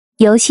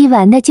游戏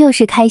玩的就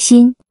是开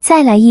心，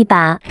再来一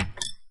把。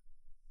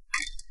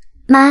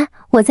妈，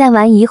我再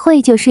玩一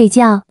会就睡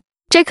觉。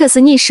这可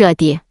是你说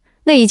的，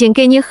我已经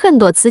给你很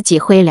多次机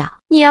会了，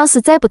你要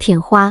是再不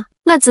听话，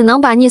我只能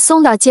把你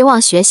送到戒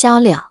网学校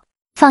了。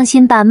放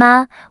心吧，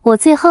妈，我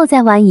最后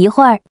再玩一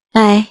会儿。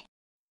哎，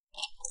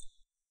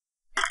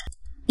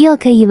又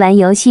可以玩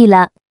游戏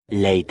了。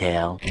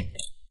Later.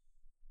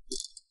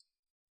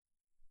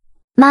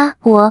 妈，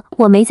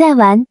我没在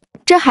玩。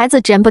这孩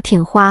子真不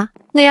听话，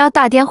我要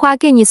打电话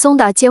给你送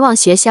到戒网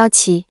学校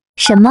去。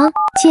什么？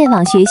戒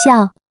网学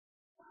校？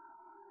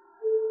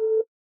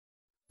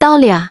到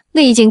了，我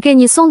已经给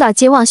你送到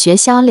戒网学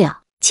校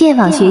了。戒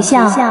网学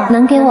校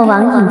能给我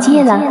网瘾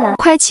戒了？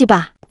快去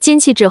吧，进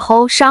去之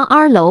后上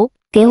2楼。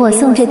给我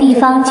送这地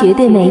方绝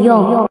对没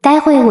用，待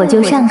会我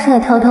就上课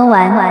偷偷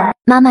玩。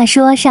妈妈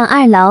说上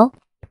2楼，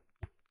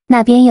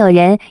那边有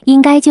人，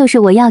应该就是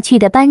我要去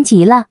的班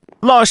级了。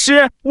老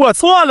师，我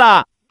错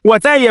了，我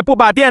再也不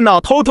把电脑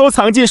偷偷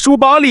藏进书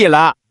包里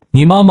了。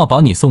你妈妈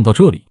把你送到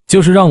这里，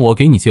就是让我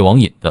给你戒网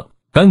瘾的，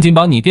赶紧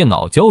把你电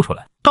脑交出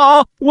来。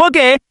好，我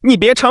给你，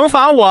别惩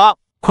罚我。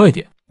快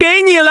点，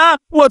给你了，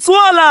我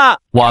错了。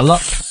晚了。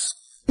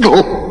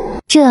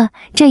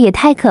这也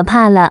太可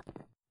怕了。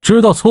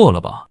知道错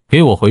了吧？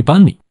给我回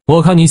班里，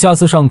我看你下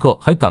次上课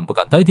还敢不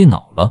敢带电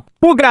脑了。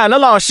不敢了，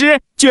老师，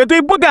绝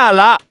对不敢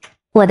了。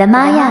我的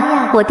妈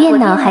呀，我电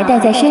脑还带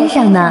在身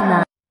上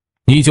呢。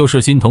你就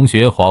是新同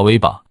学华为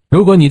吧？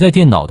如果你带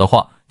电脑的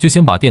话，就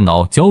先把电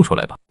脑交出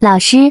来吧。老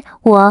师，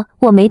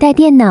我没带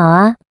电脑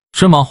啊。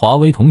是吗，华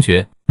为同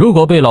学？如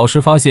果被老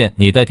师发现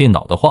你带电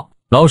脑的话，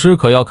老师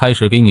可要开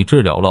始给你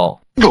治疗了哦。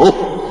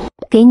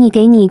给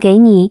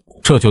你。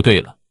这就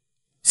对了，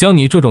像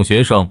你这种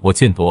学生我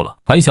见多了，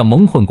还想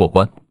蒙混过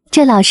关。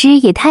这老师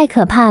也太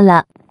可怕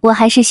了，我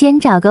还是先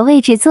找个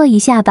位置坐一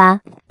下吧。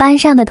班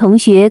上的同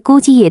学估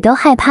计也都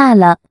害怕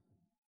了。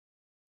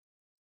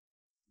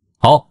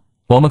好，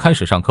我们开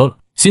始上课了。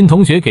新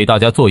同学给大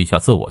家做一下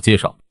自我介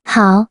绍。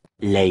好。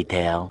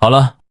Later. 好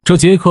了，这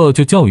节课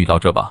就教育到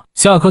这吧。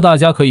下课大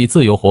家可以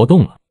自由活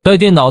动了。带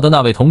电脑的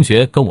那位同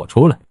学跟我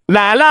出来。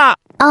来了。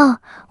哦，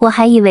我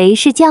还以为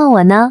是叫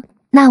我呢，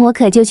那我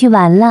可就去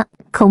玩了。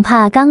恐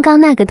怕刚刚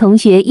那个同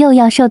学又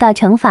要受到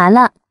惩罚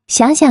了，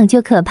想想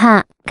就可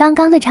怕。刚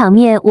刚的场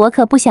面我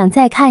可不想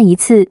再看一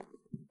次。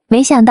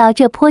没想到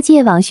这坡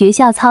戒网学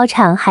校操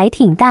场还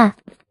挺大，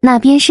那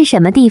边是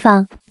什么地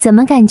方？怎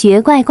么感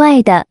觉怪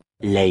怪的？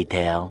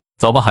 Later.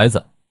 走吧，孩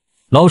子，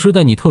老师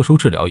带你特殊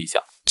治疗一下。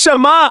什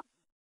么？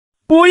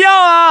不要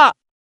啊！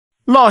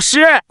老师，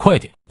快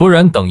点，不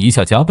然等一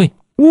下加倍。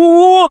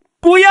呜呜，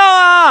不要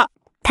啊！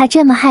他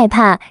这么害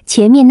怕，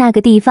前面那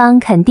个地方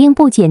肯定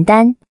不简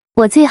单，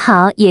我最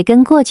好也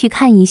跟过去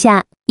看一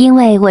下，因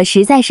为我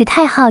实在是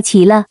太好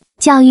奇了。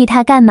教育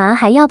他干嘛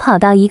还要跑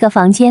到一个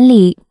房间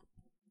里？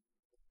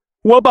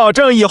我保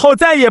证以后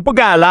再也不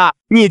敢了，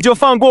你就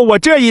放过我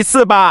这一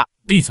次吧。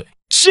闭嘴。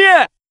是。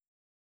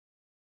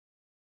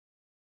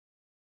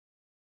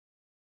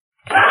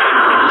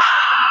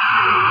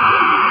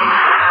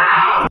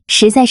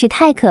实在是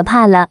太可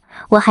怕了，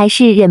我还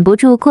是忍不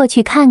住过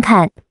去看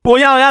看。不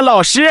要呀，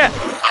老师！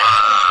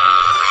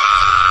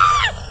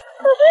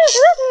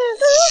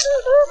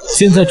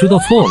现在知道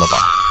错了吧？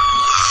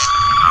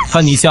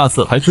看你下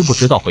次还知不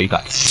知道悔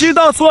改。知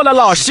道错了，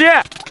老师。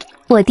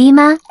我的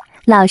妈！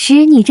老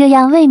师，你这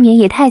样未免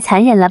也太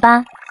残忍了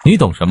吧？你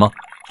懂什么？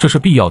这是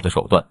必要的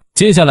手段。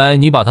接下来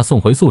你把他送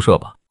回宿舍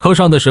吧。课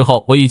上的时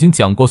候我已经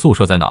讲过宿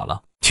舍在哪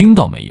了，听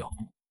到没有？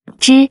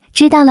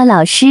知道了，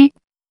老师。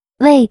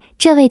喂，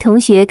这位同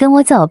学，跟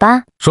我走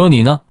吧。说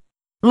你呢？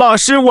老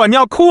师，我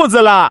尿裤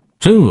子了。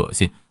真恶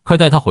心，快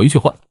带他回去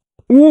换。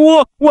呜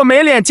呜，我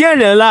没脸见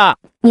人了。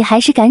你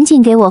还是赶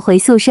紧给我回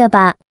宿舍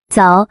吧。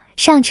走，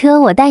上车，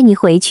我带你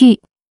回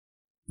去。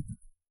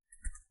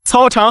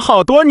操场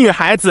好多女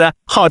孩子，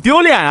好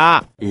丢脸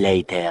啊。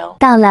Later.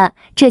 到了，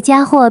这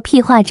家伙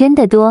屁话真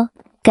的多，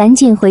赶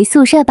紧回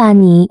宿舍吧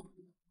你。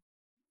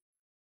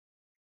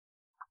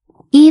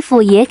衣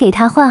服也给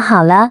他换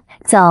好了，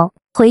走。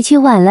回去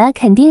晚了，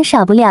肯定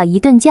少不了一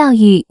顿教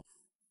育。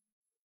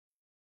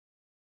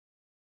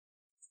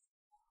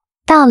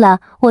到了，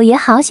我也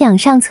好想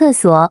上厕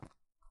所。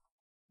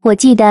我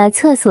记得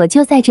厕所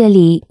就在这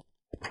里。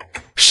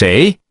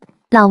谁？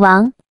老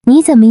王，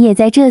你怎么也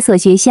在这所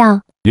学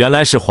校？原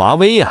来是华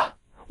威呀，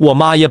我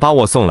妈也把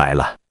我送来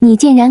了。你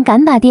竟然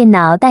敢把电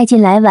脑带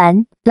进来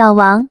玩，老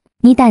王，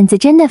你胆子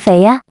真的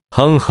肥啊！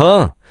哼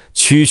哼，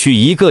区区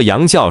一个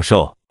杨教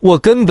授，我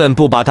根本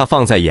不把他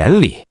放在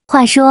眼里。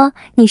话说，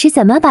你是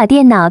怎么把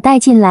电脑带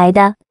进来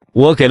的？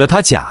我给了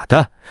他假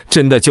的，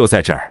真的就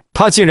在这儿，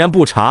他竟然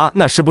不查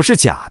那是不是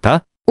假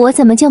的？我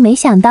怎么就没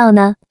想到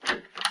呢？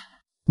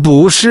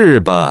不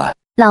是吧？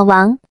老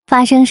王，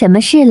发生什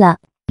么事了？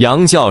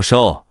杨教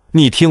授，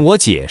你听我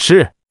解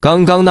释，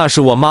刚刚那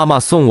是我妈妈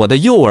送我的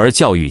幼儿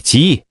教育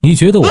机。你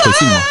觉得我会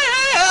信吗？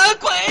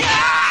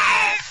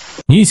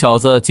你小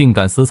子竟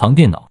敢私藏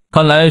电脑，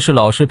看来是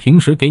老师平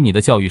时给你的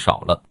教育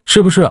少了，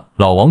是不是，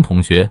老王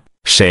同学？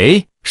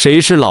谁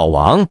是老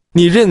王？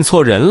你认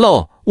错人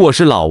喽，我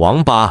是老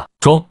王吧？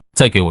装，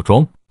再给我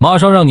装，马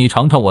上让你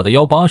尝尝我的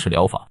180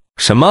疗法。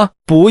什么？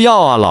不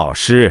要啊，老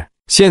师！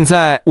现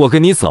在我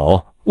跟你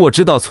走，我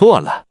知道错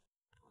了。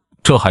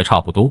这还差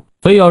不多，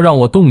非要让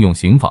我动用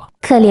刑法。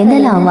可怜的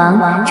老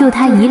王，祝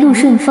他一路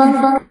顺风。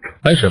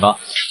开始吧。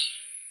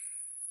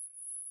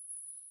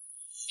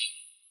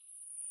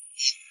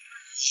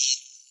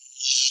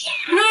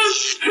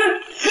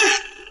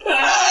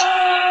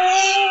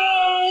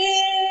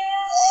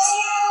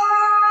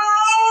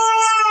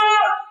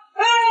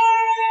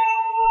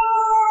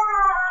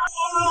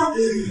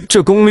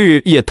这功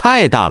率也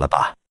太大了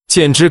吧，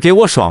简直给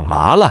我爽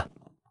麻了。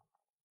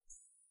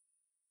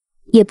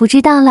也不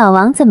知道老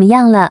王怎么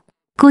样了，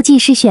估计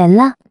是悬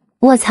了。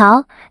卧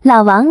槽，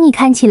老王你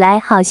看起来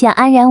好像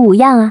安然无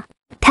恙啊，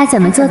他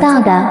怎么做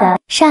到的？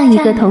上一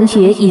个同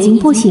学已经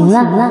不行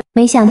了，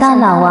没想到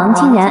老王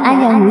竟然安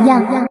然无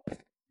恙。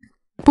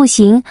不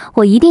行，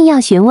我一定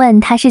要询问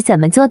他是怎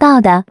么做到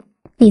的。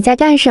你在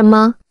干什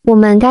么？我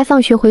们该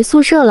放学回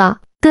宿舍了。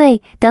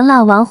对，等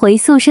老王回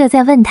宿舍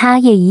再问他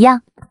也一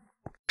样。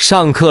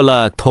上课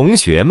了，同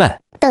学们。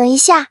等一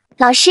下，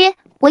老师，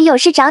我有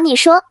事找你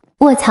说。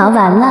卧槽，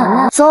完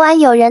了！昨晚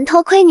有人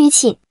偷窥女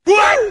寝。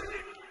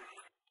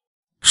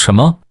什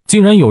么？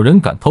竟然有人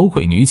敢偷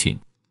窥女寝？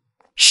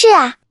是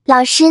啊，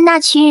老师，那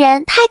群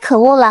人太可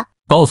恶了。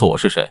告诉我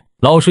是谁，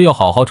老师要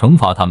好好惩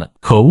罚他们。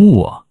可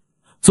恶啊！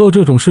做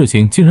这种事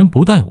情竟然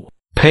不带我。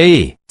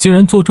呸！竟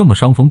然做这么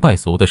伤风败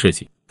俗的事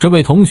情。这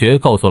位同学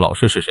告诉老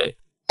师是谁？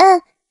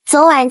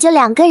昨晚就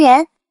2个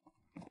人，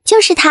就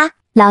是他。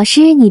老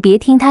师，你别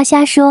听他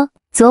瞎说，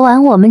昨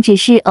晚我们只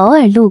是偶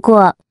尔路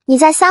过。你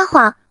在撒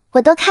谎，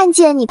我都看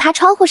见你爬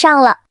窗户上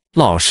了。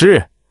老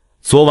师，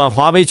昨晚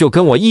华为就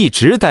跟我一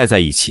直待在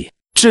一起，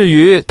至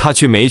于他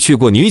去没去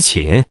过女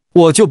寝，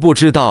我就不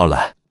知道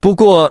了。不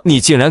过你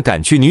竟然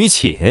敢去女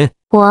寝？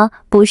我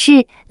不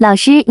是，老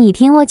师，你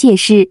听我解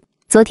释。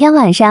昨天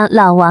晚上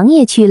老王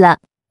也去了。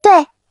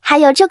对，还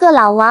有这个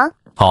老王。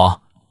好啊，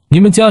你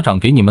们家长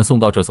给你们送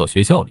到这所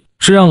学校里，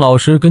是让老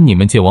师跟你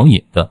们戒网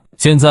瘾的。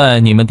现在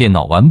你们电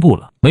脑完不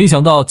了，没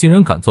想到竟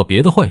然敢做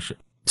别的坏事。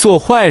做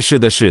坏事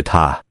的是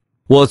他，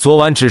我昨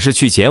晚只是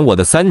去捡我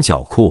的3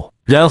角裤，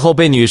然后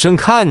被女生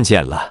看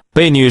见了，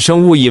被女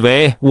生误以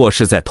为我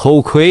是在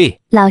偷窥。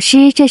老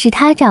师，这是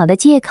他找的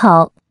借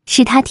口，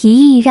是他提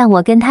议让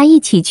我跟他一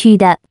起去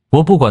的。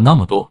我不管那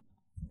么多，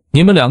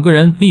你们2个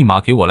人立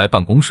马给我来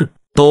办公室。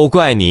都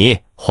怪你，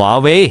华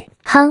为。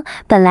哼，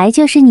本来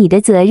就是你的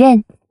责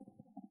任。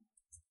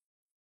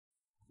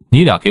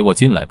你俩给我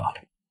进来吧。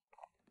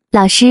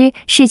老师，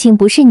事情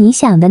不是你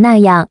想的那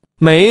样。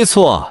没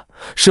错，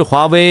是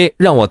华为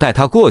让我带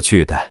他过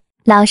去的。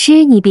老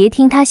师，你别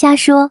听他瞎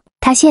说，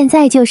他现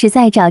在就是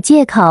在找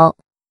借口。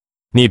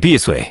你闭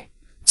嘴！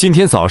今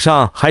天早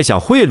上还想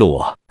贿赂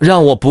我，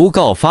让我不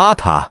告发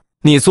他。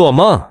你做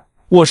梦！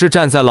我是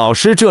站在老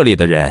师这里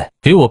的人。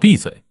给我闭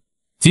嘴！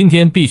今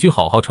天必须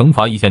好好惩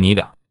罚一下你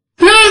俩。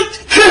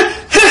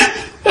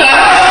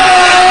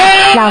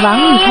老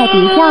王，你快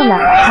别叫了，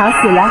吵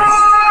死了！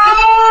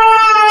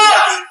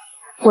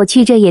我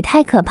去，这也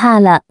太可怕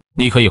了。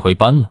你可以回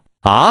班了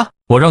啊！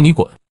我让你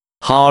滚。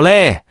好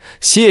嘞，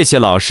谢谢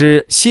老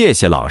师，谢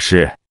谢老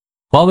师。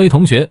华为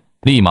同学，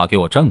立马给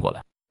我站过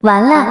来。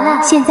完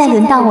了，现在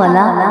轮到我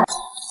了。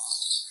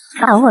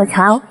我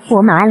操，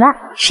我麻了，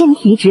身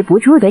体止不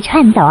住的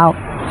颤抖。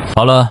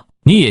好了，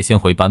你也先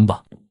回班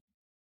吧。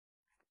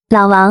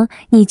老王，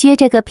你撅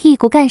着个屁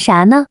股干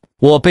啥呢？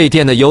我被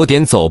电的有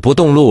点走不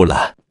动路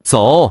了。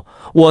走，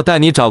我带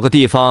你找个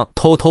地方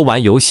偷偷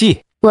玩游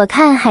戏。我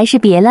看还是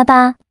别了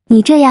吧，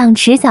你这样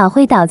迟早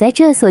会倒在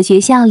这所学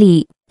校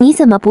里。你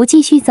怎么不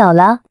继续走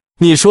了？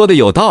你说的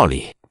有道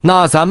理，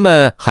那咱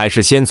们还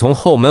是先从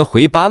后门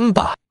回班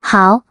吧。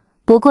好，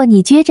不过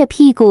你撅着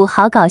屁股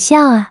好搞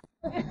笑啊。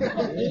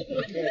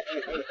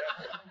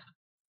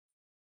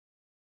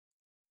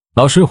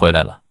老师回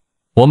来了，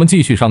我们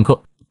继续上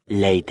课。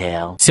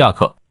Later. 下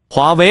课。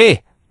华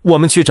为，我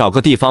们去找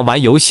个地方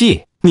玩游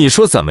戏，你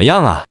说怎么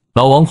样啊？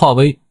老王、华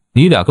威，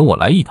你俩跟我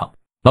来一趟。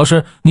老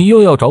师，你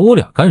又要找我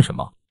俩干什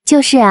么？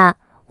就是啊，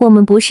我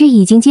们不是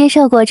已经接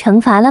受过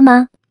惩罚了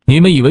吗？你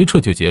们以为这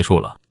就结束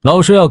了？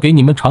老师要给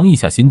你们尝一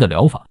下新的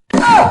疗法。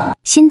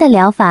新的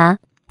疗法？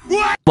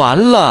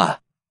完了，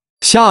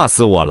吓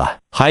死我了，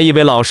还以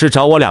为老师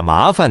找我俩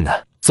麻烦呢。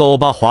走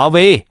吧，华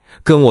为，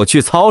跟我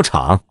去操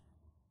场。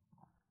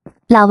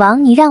老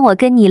王，你让我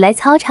跟你来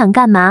操场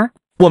干嘛？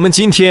我们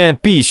今天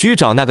必须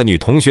找那个女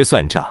同学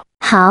算账。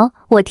好，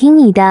我听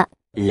你的。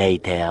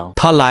Later.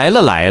 她来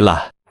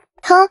了。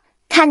哼，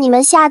看你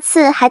们下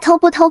次还偷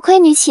不偷窥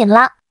女寝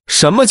了。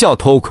什么叫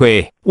偷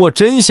窥？我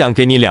真想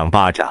给你2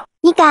巴掌。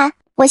你敢？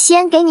我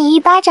先给你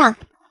1巴掌。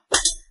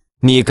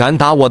你敢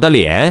打我的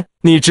脸？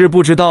你知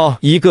不知道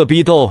一个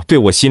逼斗对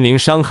我心灵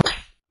伤害？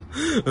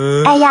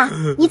哎呀，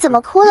你怎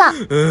么哭了？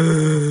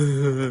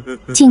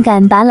竟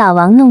敢把老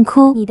王弄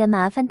哭，你的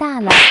麻烦大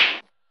了。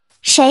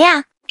谁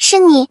呀？是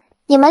你！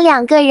你们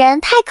2个人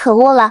太可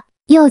恶了。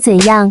又怎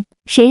样？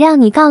谁让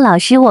你告老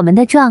师我们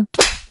的状？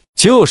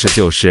就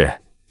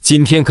是，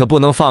今天可不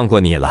能放过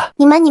你了。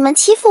你们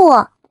欺负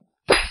我！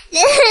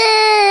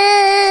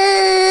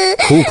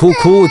哭哭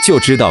哭就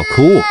知道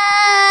哭。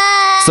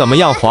怎么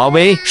样，华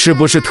威是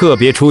不是特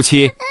别出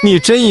气？你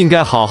真应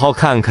该好好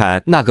看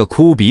看那个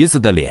哭鼻子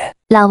的脸。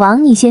老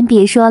王，你先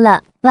别说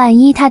了，万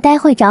一他待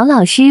会找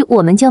老师，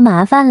我们就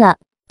麻烦了。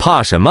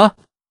怕什么？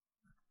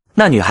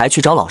那女孩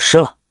去找老师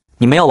了，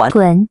你们要玩？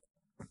滚！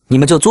你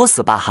们就作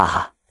死吧，哈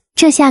哈。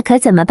这下可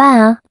怎么办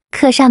啊？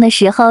课上的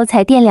时候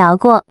才电聊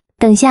过，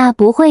等下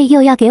不会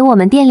又要给我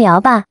们电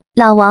聊吧？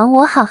老王，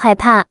我好害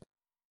怕。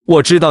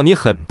我知道你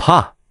很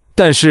怕，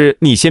但是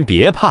你先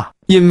别怕，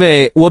因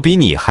为我比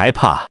你还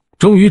怕。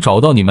终于找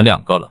到你们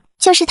两个了。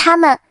就是他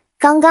们，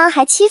刚刚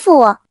还欺负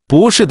我。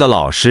不是的，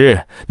老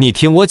师，你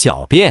听我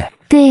狡辩。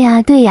对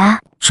呀，对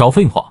呀。少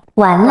废话。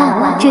完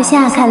了，这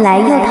下看来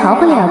又逃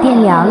不了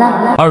电疗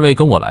了。二位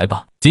跟我来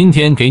吧，今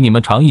天给你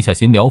们尝一下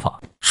新疗法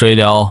——水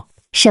疗。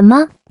什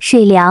么？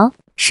水疗？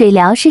水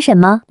疗是什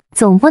么？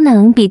总不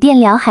能比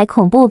电疗还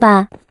恐怖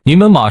吧？你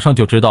们马上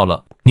就知道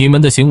了。你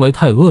们的行为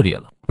太恶劣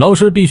了，老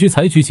师必须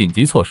采取紧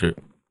急措施。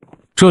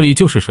这里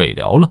就是水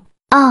疗了。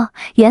哦，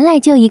原来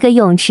就一个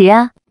泳池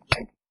啊。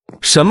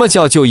什么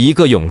叫就一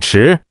个泳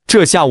池？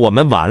这下我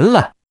们完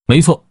了。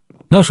没错，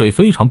那水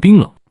非常冰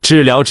冷。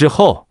治疗之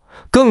后，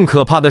更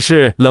可怕的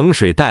是冷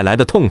水带来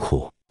的痛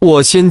苦。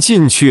我先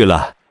进去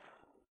了，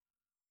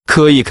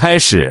可以开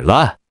始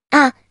了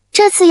啊！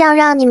这次要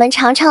让你们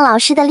尝尝老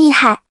师的厉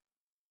害。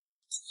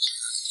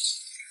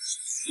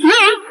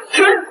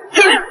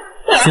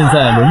现在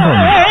轮到你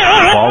了，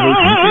华威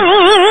同学。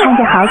看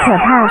着好可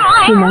怕，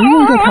只能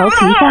硬着头皮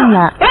上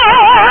了。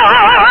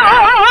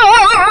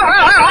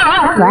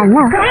完了，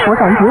我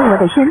感觉我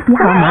的身体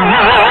好麻。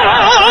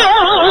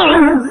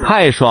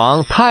太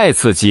爽，太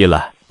刺激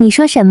了。你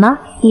说什么？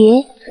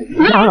咦，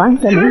老王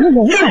怎么一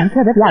脸忐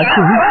忑的表情？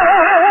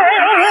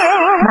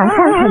马上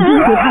肯定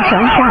是他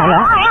爽傻了。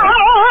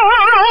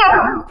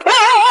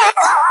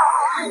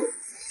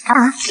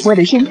啊，我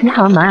的身体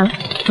好麻，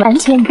完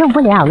全动不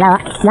了了。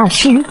老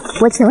师，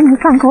我求你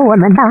放过我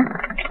们吧。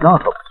那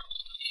可不，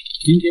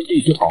今天必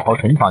须好好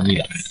惩罚你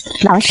俩。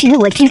老师，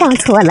我知道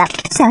错了，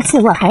下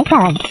次我还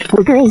敢。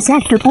不对，下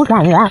次不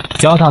敢了。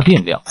加大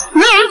电量。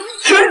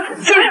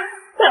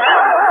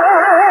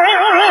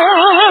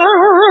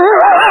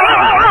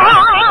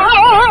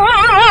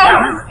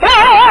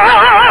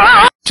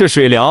这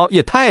水疗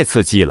也太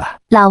刺激了。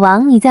老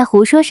王，你在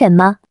胡说什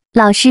么？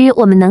老师，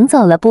我们能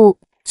走了不？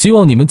希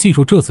望你们记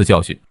住这次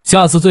教训，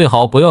下次最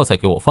好不要再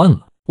给我犯了。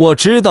我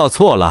知道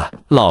错了，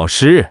老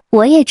师。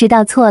我也知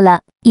道错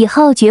了，以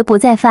后绝不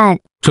再犯。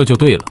这就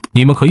对了，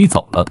你们可以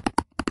走了。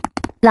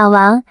老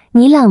王，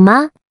你冷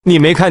吗？你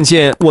没看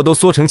见我都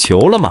缩成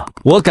球了吗？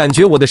我感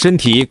觉我的身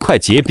体快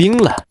结冰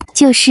了。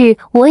就是，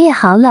我也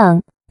好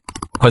冷。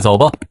快走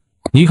吧，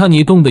你看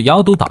你冻得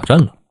牙都打颤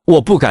了。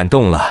我不敢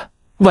动了，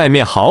外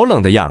面好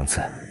冷的样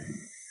子。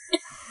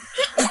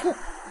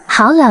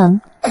好冷，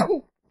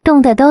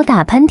冻得都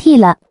打喷嚏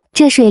了。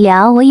这水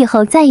疗我以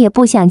后再也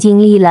不想经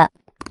历了。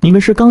你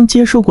们是刚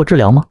接受过治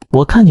疗吗？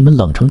我看你们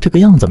冷成这个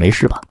样子，没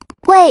事吧？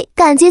喂，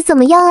感觉怎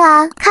么样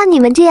啊？看你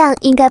们这样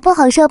应该不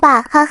好受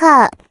吧，哈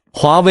哈。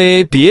华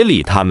威，别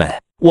理他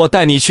们，我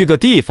带你去个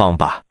地方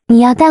吧。你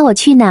要带我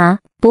去哪？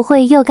不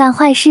会又干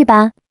坏事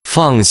吧？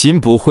放心，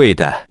不会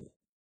的。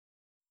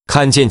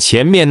看见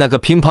前面那个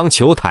乒乓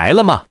球台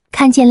了吗？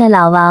看见了，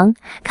老王。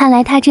看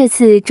来他这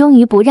次终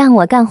于不让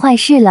我干坏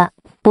事了。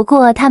不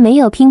过他没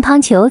有乒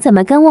乓球，怎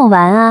么跟我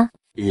玩啊？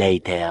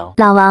 Later.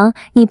 老王，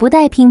你不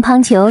带乒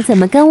乓球怎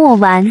么跟我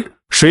玩？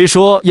谁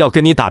说要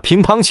跟你打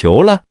乒乓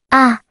球了？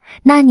啊，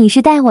那你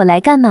是带我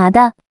来干嘛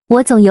的？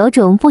我总有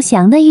种不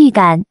祥的预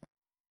感。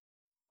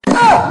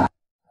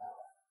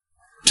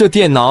这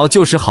电脑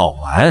就是好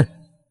玩。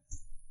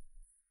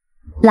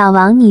老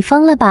王，你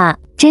疯了吧？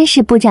真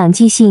是不长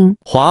记性。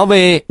华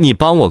为，你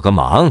帮我个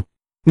忙，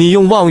你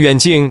用望远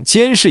镜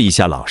监视一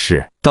下老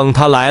师，等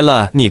他来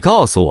了，你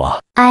告诉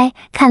我。哎，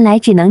看来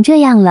只能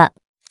这样了。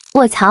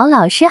卧槽，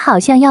老师好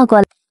像要过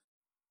来，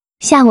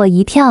吓我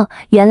一跳，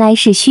原来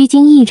是虚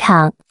惊一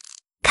场。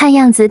看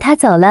样子他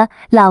走了，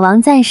老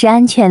王暂时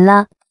安全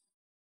了。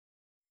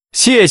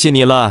谢谢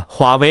你了，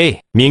华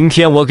为，明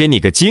天我给你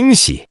个惊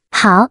喜。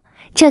好，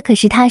这可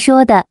是他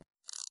说的。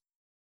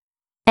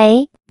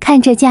哎，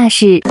看这架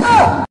势，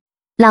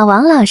老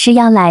王老师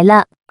要来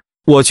了。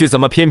我去，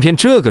怎么偏偏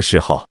这个时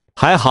候？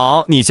还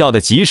好你叫的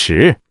及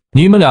时。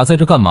你们俩在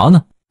这干嘛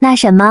呢？那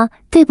什么，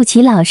对不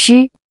起老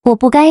师，我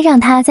不该让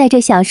他在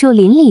这小树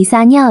林里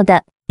撒尿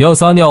的。要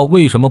撒尿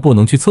为什么不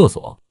能去厕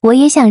所？我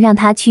也想让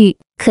他去，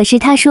可是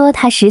他说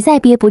他实在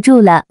憋不住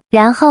了，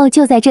然后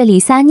就在这里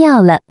撒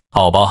尿了。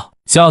好吧，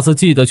下次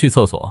记得去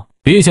厕所，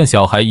别像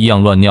小孩一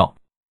样乱尿。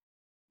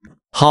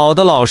好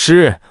的，老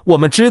师，我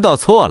们知道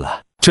错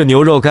了。这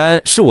牛肉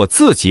干是我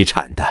自己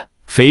产的，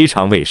非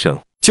常卫生，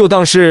就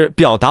当是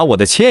表达我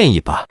的歉意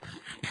吧。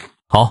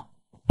好，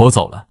我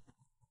走了。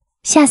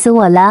吓死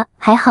我了，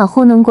还好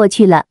糊弄过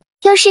去了。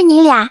又是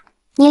你俩，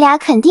你俩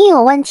肯定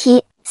有问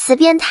题。死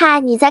变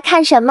态，你在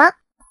看什么？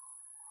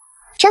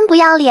真不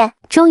要脸！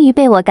终于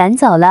被我赶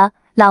走了。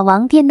老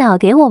王，电脑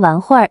给我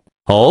玩会儿。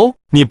哦，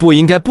你不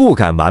应该不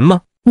敢玩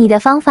吗？你的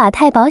方法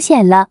太保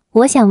险了，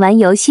我想玩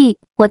游戏，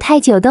我太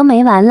久都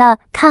没玩了，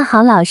看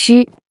好老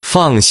师。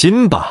放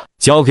心吧，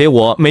交给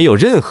我没有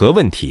任何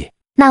问题。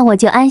那我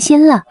就安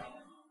心了。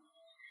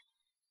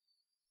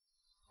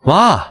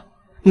哇，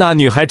那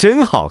女孩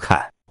真好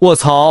看！我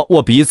操，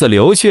我鼻子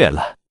流血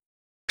了。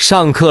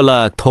上课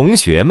了，同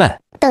学们。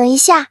等一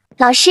下，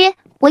老师，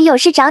我有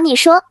事找你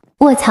说。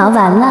我操，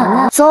完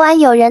了！昨晚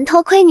有人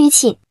偷窥女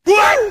寝。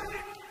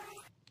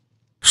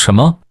什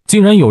么？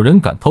竟然有人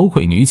敢偷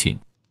窥女寝？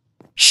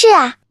是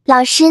啊，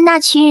老师，那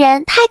群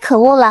人太可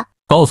恶了。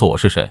告诉我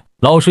是谁，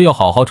老师要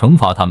好好惩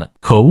罚他们。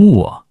可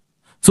恶啊！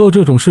做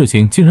这种事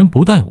情竟然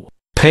不带我。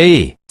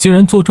呸！竟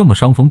然做这么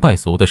伤风败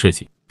俗的事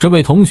情。这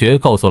位同学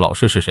告诉老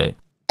师是谁？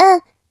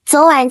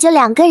昨晚就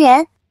2个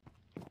人，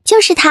就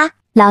是他。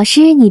老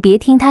师，你别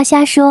听他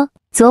瞎说，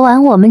昨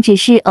晚我们只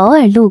是偶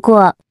尔路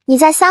过。你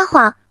在撒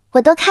谎，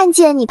我都看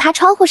见你爬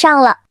窗户上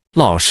了。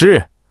老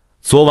师，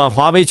昨晚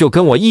华为就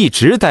跟我一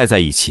直待在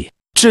一起，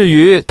至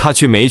于他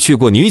去没去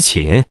过女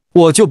寝，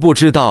我就不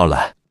知道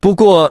了。不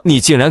过你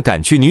竟然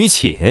敢去女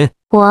寝？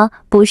我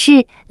不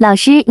是，老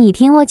师，你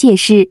听我解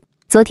释。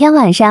昨天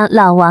晚上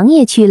老王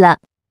也去了。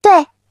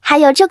对，还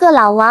有这个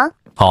老王。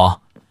好啊，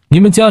你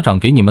们家长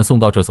给你们送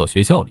到这所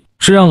学校里，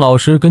是让老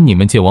师跟你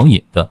们戒网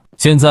瘾的。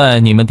现在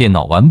你们电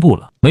脑玩不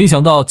了，没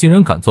想到竟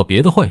然敢做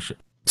别的坏事。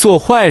做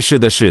坏事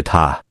的是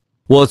他，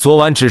我昨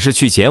晚只是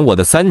去捡我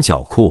的三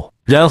角裤，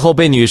然后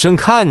被女生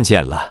看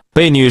见了，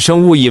被女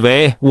生误以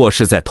为我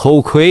是在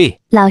偷窥。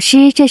老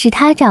师，这是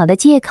他找的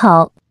借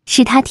口，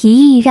是他提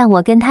议让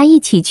我跟他一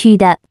起去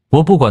的。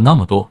我不管那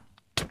么多，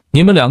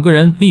你们2个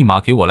人立马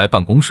给我来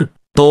办公室。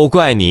都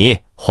怪你，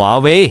华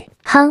为。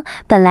哼，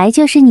本来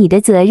就是你的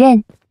责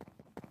任。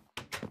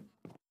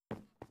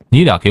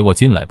你俩给我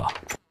进来吧。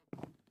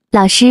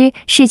老师，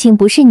事情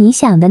不是你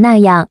想的那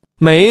样。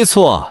没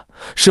错，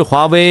是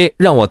华为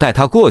让我带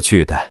他过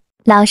去的。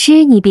老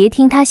师，你别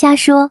听他瞎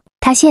说，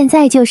他现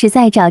在就是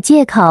在找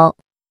借口。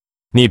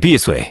你闭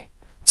嘴！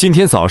今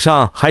天早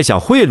上还想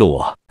贿赂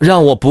我，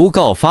让我不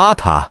告发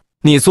他。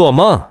你做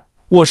梦！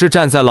我是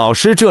站在老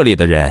师这里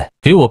的人。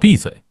给我闭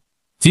嘴！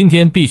今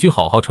天必须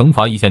好好惩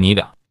罚一下你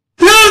俩。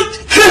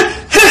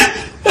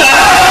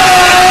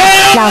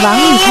老王，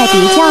你快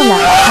别叫了，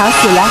吵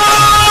死了！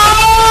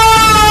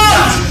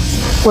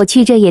我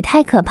去，这也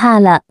太可怕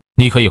了。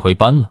你可以回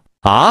班了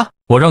啊！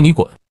我让你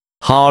滚。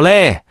好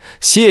嘞，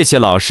谢谢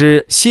老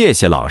师，谢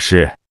谢老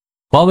师。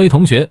华为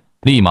同学，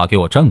立马给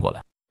我站过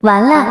来。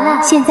完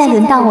了，现在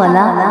轮到我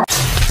了。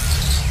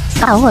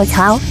我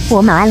操，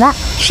我麻了，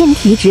身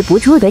体止不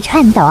住的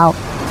颤抖。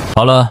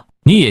好了，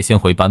你也先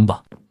回班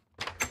吧。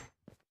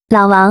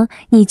老王，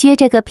你撅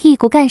着个屁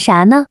股干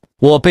啥呢？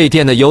我被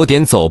电的有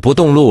点走不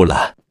动路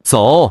了。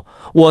走，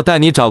我带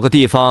你找个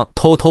地方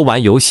偷偷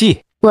玩游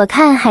戏。我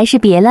看还是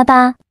别了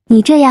吧，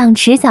你这样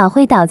迟早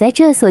会倒在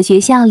这所学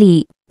校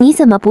里。你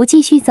怎么不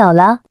继续走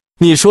了？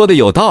你说的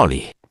有道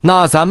理，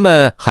那咱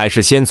们还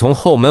是先从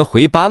后门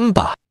回班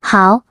吧。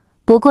好，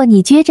不过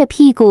你撅着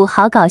屁股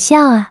好搞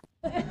笑啊。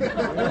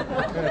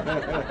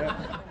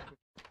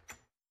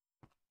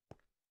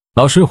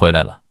老师回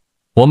来了，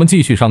我们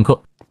继续上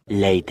课。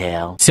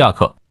Later。下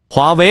课。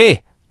华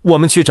为，我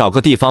们去找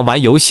个地方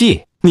玩游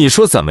戏，你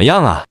说怎么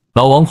样啊？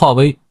老王、华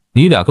为，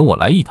你俩跟我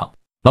来一趟。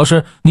老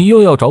师，你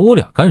又要找我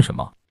俩干什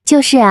么？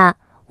就是啊，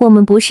我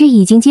们不是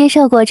已经接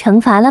受过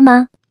惩罚了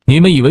吗？你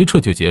们以为这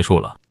就结束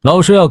了？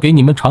老师要给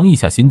你们尝一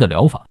下新的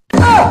疗法。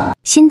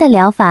新的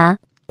疗法？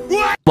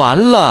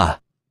完了，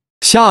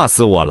吓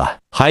死我了，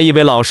还以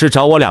为老师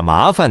找我俩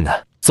麻烦呢。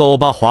走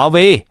吧，华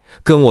为，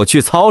跟我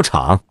去操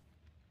场。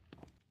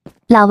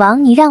老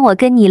王，你让我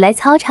跟你来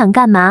操场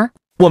干嘛？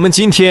我们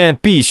今天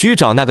必须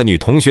找那个女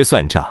同学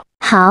算账。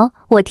好，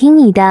我听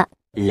你的。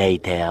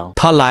Later。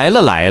她来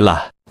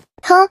了。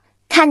哼，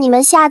看你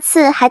们下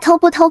次还偷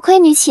不偷窥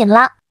女寝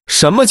了。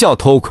什么叫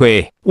偷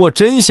窥？我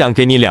真想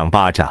给你2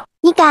巴掌。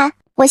你敢？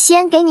我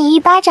先给你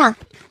1巴掌。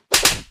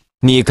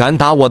你敢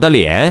打我的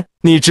脸？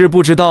你知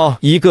不知道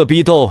一个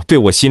逼斗对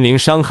我心灵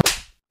伤害？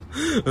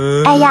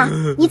哎呀，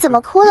你怎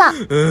么哭了？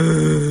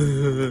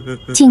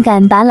竟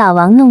敢把老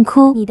王弄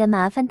哭，你的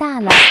麻烦大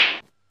了。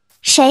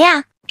谁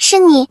呀？是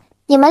你！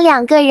你们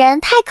2个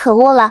人太可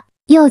恶了。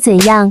又怎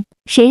样？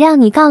谁让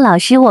你告老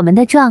师我们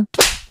的状？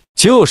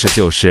就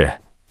是，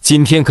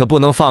今天可不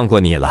能放过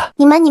你了。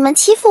你们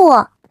欺负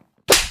我。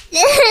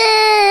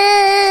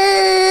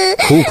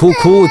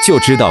哭就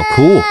知道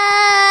哭。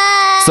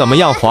怎么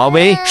样，华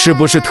为是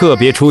不是特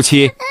别出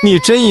气？你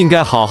真应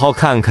该好好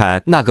看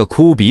看那个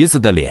哭鼻子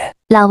的脸。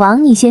老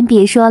王，你先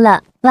别说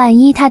了，万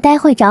一他待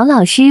会找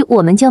老师，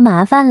我们就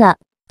麻烦了。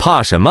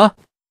怕什么？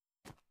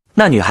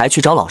那女孩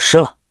去找老师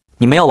了，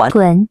你们要玩？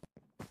滚！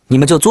你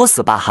们就作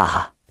死吧，哈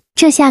哈。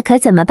这下可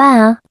怎么办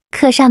啊？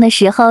课上的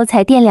时候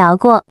才电疗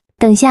过，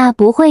等下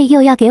不会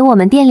又要给我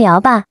们电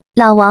疗吧？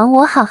老王，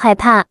我好害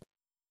怕。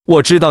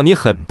我知道你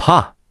很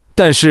怕，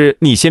但是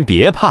你先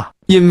别怕，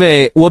因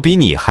为我比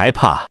你还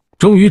怕。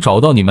终于找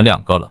到你们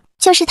2个了。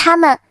就是他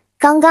们，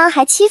刚刚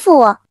还欺负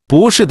我。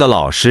不是的，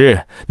老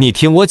师，你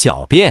听我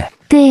狡辩。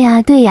对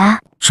呀，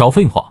少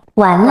废话。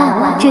完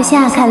了，这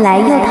下看来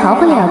又逃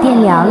不了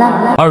电疗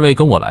了。二位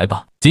跟我来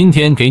吧，今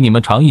天给你们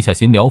尝一下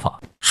新疗法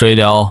——水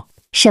疗。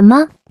什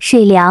么？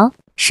水疗？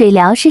水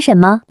疗是什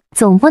么？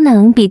总不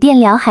能比电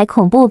疗还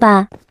恐怖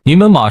吧？你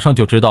们马上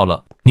就知道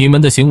了，你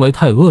们的行为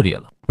太恶劣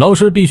了，老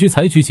师必须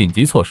采取紧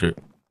急措施。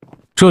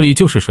这里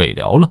就是水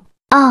疗了。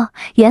哦，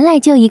原来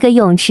就一个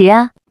泳池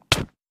啊！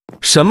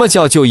什么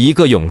叫就一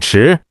个泳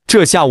池？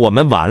这下我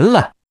们完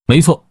了。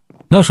没错，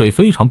那水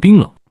非常冰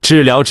冷。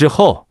治疗之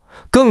后，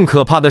更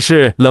可怕的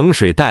是冷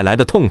水带来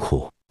的痛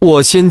苦。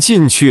我先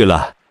进去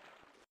了，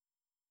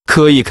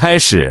可以开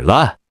始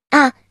了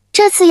啊！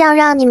这次要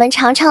让你们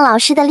尝尝老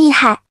师的厉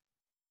害。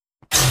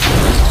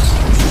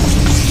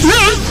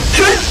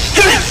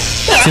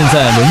现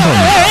在轮到你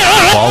了，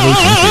华威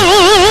同学。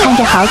看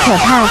着好可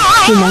怕，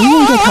只能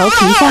硬着头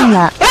皮上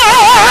了。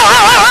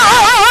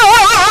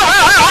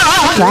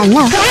完了，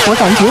我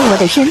感觉我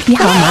的身体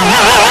好麻。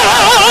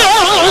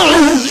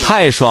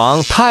太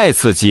爽，太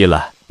刺激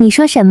了！你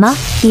说什么？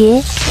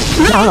别！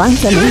老王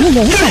怎么一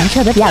脸享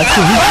受的表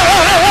情？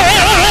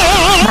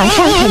马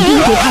上肯定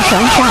被他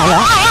爽傻了。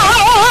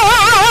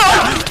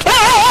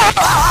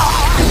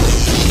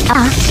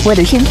啊！我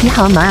的身体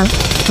好麻，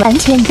完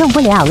全动不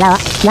了了。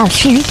老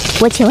师，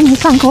我求你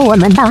放过我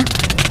们吧。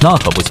那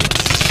可不行，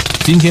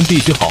今天必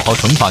须好好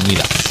惩罚你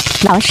俩。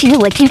老师，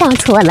我知道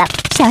错了，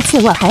下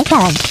次我还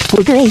敢。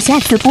不对，下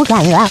次不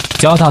敢了。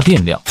加大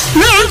电量。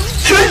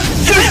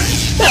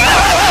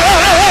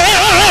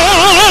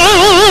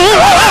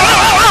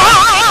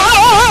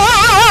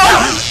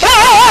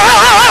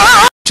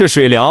这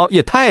水疗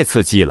也太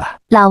刺激了。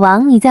老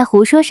王，你在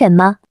胡说什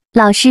么？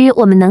老师，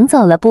我们能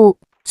走了不？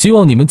希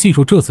望你们记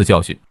住这次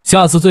教训，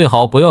下次最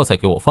好不要再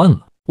给我犯了。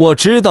我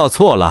知道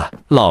错了，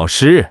老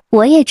师。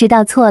我也知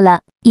道错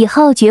了，以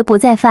后绝不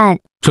再犯。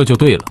这就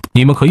对了，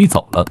你们可以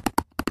走了。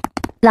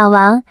老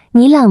王，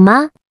你冷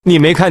吗？你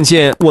没看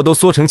见我都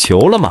缩成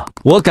球了吗？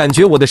我感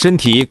觉我的身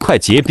体快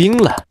结冰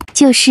了。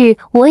就是，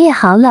我也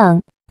好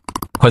冷。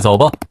快走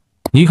吧，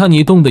你看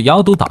你冻得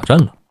牙都打颤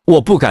了。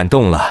我不敢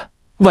动了，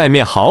外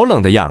面好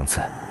冷的样子。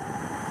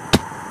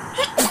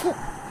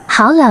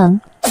好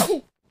冷，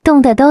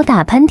冻得都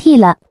打喷嚏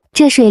了。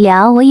这水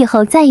疗我以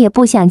后再也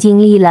不想经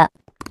历了。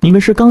你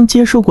们是刚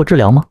接受过治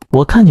疗吗？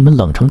我看你们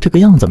冷成这个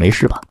样子，没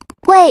事吧？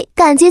喂，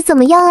感觉怎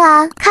么样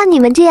啊？看你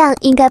们这样，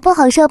应该不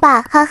好受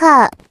吧？哈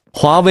哈。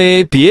华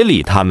威，别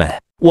理他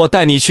们，我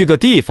带你去个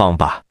地方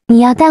吧。你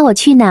要带我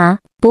去哪？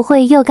不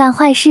会又干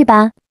坏事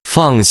吧？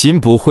放心，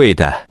不会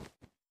的。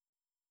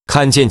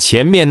看见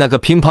前面那个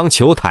乒乓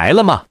球台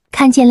了吗？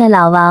看见了，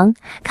老王。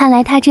看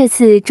来他这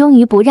次终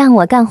于不让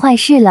我干坏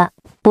事了。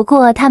不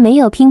过他没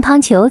有乒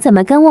乓球，怎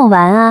么跟我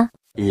玩啊？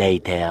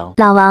 Later.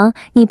 老王，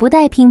你不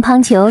带乒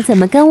乓球怎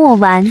么跟我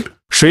玩？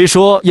谁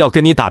说要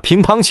跟你打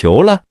乒乓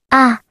球了？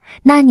啊，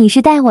那你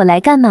是带我来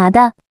干嘛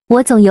的？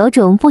我总有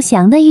种不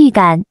祥的预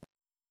感。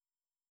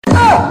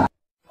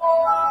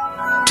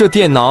这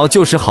电脑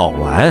就是好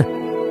玩。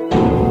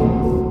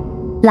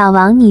老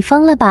王，你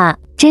疯了吧？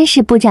真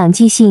是不长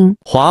记性。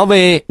华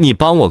为，你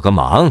帮我个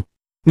忙，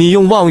你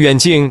用望远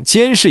镜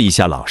监视一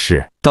下老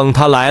师，等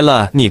他来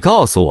了，你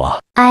告诉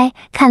我。哎，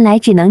看来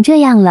只能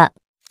这样了。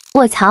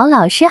卧槽，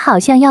老师好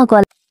像要过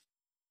来，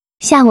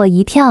吓我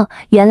一跳，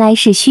原来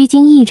是虚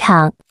惊一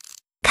场。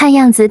看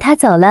样子他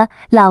走了，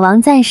老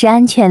王暂时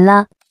安全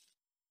了。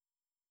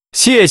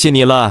谢谢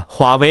你了，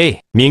华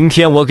为，明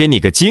天我给你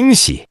个惊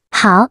喜。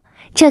好，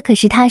这可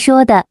是他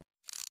说的。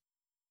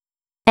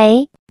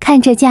哎，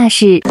看这架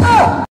势，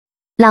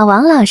老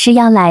王老师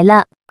要来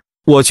了。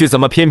我去，怎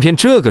么偏偏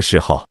这个时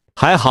候？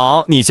还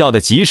好你叫的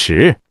及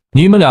时。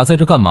你们俩在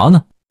这干嘛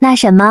呢？那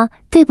什么，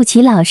对不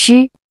起老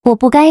师，我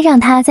不该让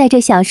他在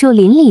这小树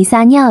林里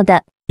撒尿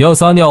的。要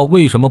撒尿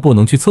为什么不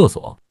能去厕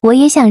所？我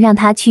也想让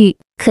他去，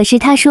可是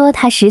他说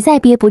他实在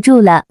憋不住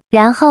了，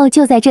然后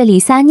就在这里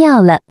撒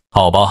尿了。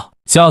好吧，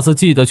下次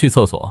记得去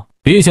厕所，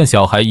别像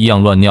小孩一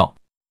样乱尿。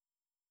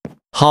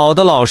好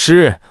的，老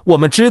师，我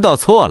们知道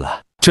错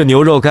了。这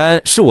牛肉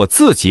干是我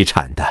自己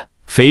产的，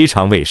非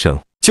常卫生，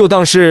就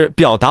当是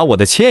表达我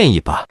的歉意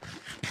吧。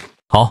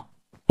好，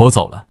我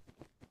走了。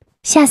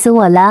吓死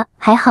我了，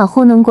还好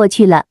糊弄过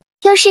去了。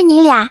又是你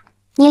俩，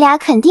你俩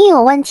肯定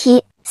有问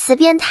题。死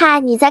变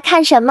态，你在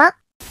看什么？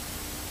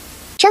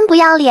真不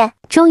要脸！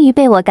终于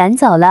被我赶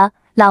走了。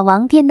老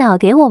王，电脑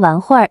给我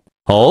玩会儿。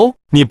哦，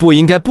你不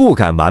应该不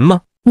敢玩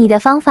吗？你的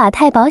方法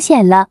太保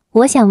险了，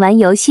我想玩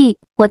游戏，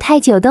我太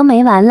久都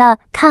没玩了。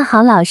看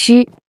好老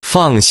师。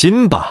放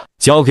心吧，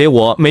交给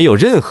我没有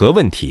任何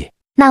问题。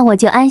那我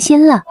就安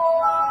心了。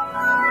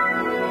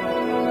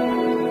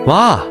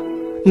哇，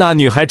那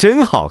女孩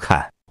真好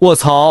看！我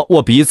操，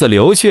我鼻子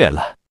流血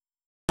了。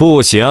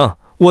不行，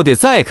我得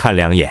再看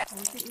两眼。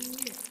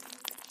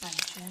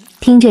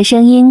听着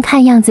声音，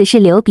看样子是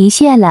流鼻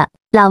血了。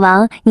老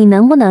王，你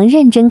能不能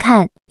认真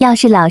看？要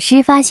是老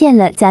师发现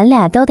了，咱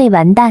俩都得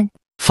完蛋。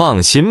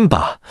放心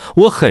吧，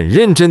我很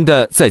认真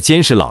的在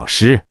监视老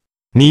师。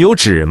你有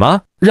纸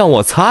吗？让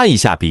我擦一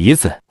下鼻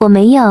子。我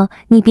没有，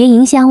你别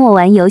影响我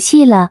玩游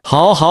戏了。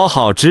好，好，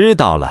好，知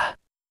道了。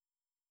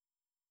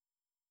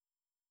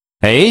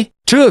哎，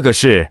这个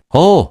是……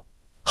哦，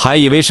还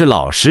以为是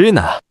老师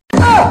呢。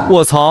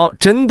卧槽，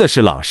真的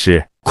是老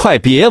师！快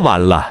别玩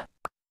了。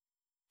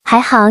还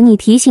好你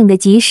提醒的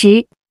及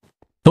时。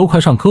都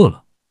快上课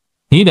了，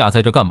你俩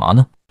在这干嘛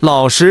呢？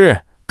老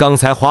师，刚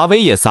才华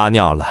为也撒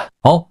尿了。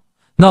哦，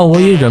那我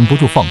也忍不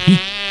住放屁。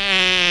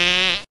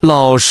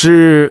老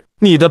师，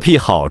你的屁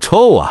好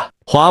臭啊！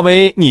华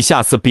为，你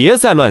下次别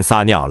再乱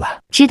撒尿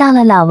了。知道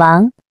了，老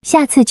王，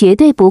下次绝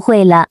对不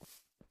会了。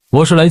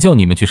我是来叫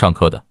你们去上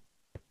课的，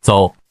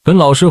走，跟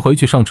老师回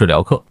去上治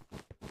疗课。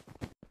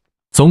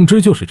总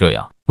之就是这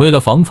样，为了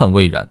防范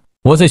未然，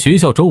我在学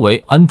校周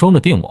围安装了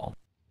电网。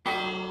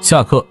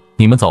下课，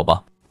你们走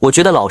吧。我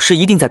觉得老师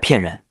一定在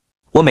骗人。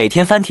我每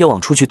天翻铁网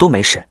出去都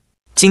没事，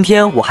今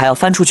天我还要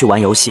翻出去玩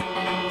游戏。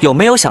有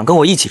没有想跟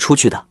我一起出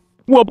去的？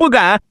我不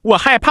敢，我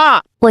害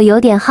怕。我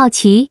有点好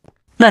奇。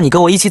那你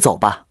跟我一起走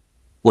吧，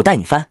我带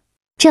你翻。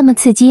这么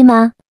刺激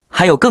吗？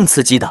还有更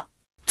刺激的。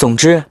总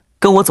之，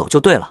跟我走就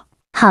对了。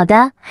好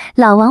的，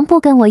老王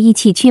不跟我一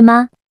起去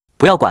吗？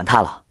不要管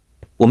他了，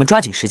我们抓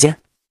紧时间。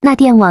那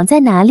电网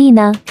在哪里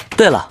呢？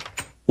对了，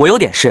我有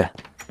点事，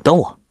等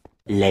我。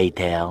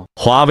Later，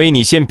 华为，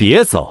你先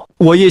别走，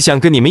我也想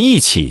跟你们一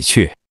起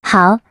去。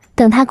好，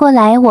等他过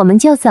来我们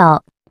就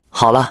走。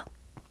好了，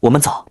我们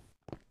走。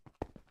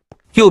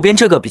右边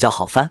这个比较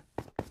好翻，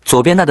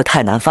左边那个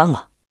太难翻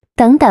了。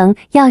等等，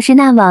要是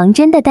那网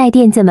真的带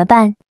电怎么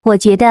办？我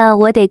觉得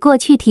我得过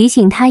去提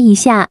醒他一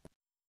下。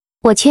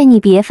我劝你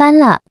别翻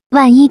了，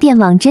万一电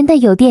网真的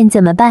有电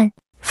怎么办？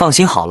放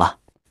心好了，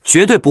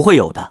绝对不会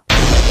有的。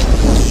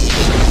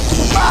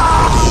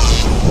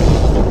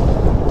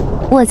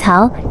卧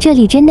槽，这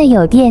里真的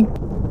有电！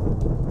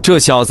这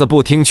小子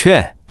不听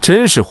劝，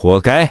真是活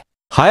该。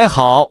还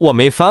好我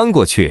没翻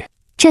过去。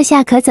这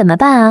下可怎么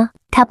办啊？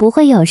他不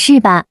会有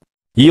事吧？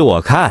依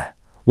我看，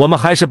我们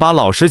还是把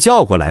老师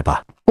叫过来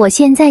吧。我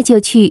现在就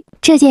去，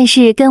这件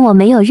事跟我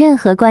没有任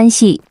何关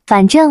系，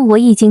反正我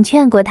已经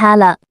劝过他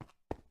了。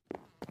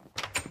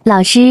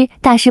老师，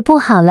大事不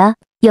好了，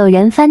有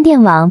人翻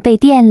电网被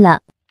电了。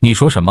你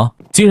说什么？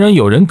竟然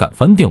有人敢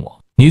翻电网？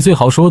你最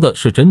好说的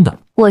是真的。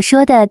我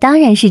说的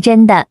当然是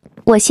真的，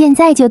我现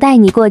在就带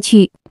你过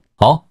去。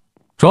好，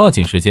抓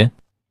紧时间。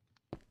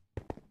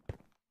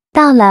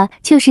到了，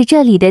就是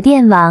这里的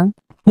电网。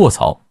卧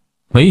槽，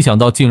没想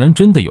到竟然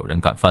真的有人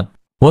敢翻，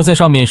我在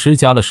上面施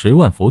加了10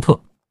万伏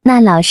特。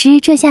那老师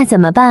这下怎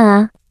么办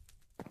啊？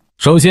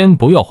首先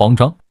不要慌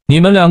张，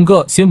你们2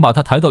个先把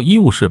他抬到医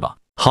务室吧。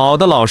好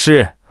的，老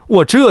师，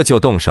我这就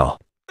动手。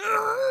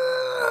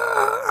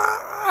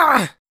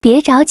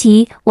别着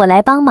急，我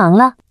来帮忙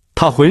了。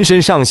他浑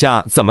身上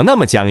下怎么那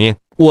么僵硬？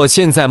我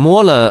现在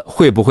摸了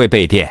会不会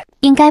被电？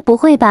应该不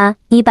会吧？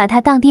你把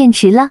它当电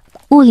池了？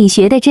物理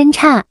学的真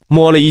差。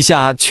摸了一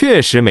下，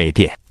确实没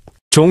电。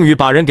终于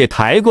把人给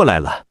抬过来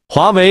了。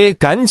华为，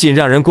赶紧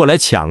让人过来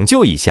抢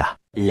救一下。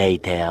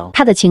Later，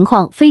 他的情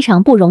况非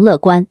常不容乐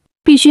观，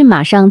必须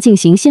马上进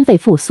行心肺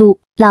复苏。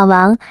老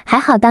王，还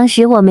好当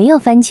时我没有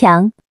翻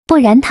墙，不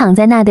然躺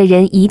在那的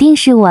人一定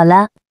是我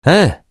了。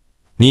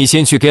你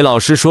先去给老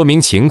师说明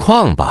情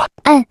况吧。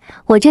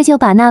我这就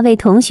把那位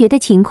同学的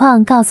情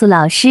况告诉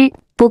老师。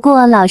不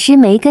过老师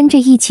没跟着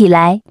一起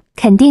来，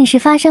肯定是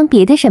发生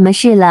别的什么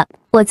事了。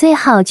我最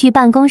好去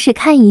办公室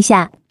看一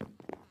下。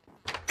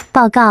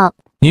报告，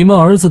你们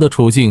儿子的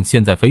处境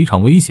现在非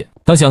常危险，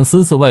他想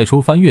私自外出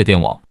翻越电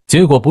网，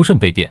结果不慎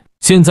被电，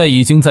现在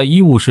已经在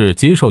医务室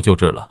接受救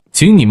治了。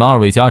请你们2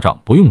位家长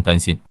不用担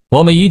心，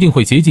我们一定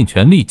会竭尽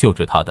全力救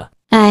治他的。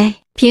哎，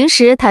平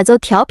时他就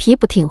调皮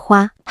不听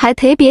话，还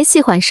特别喜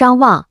欢上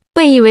网。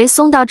本以为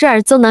送到这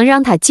儿就能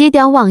让他戒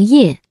掉网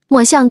瘾，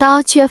没想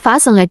到却发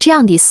生了这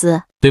样的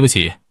事。对不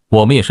起，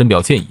我们也深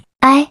表歉意。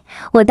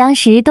我当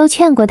时都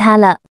劝过他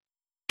了。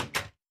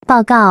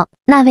报告，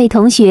那位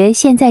同学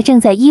现在正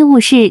在医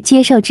务室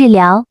接受治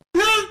疗。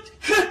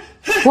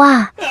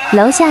哇，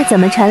楼下怎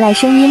么传来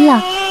声音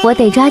了？我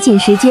得抓紧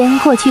时间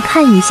过去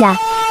看一下。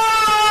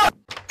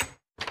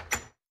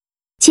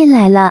进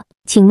来了，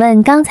请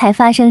问刚才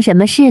发生什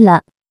么事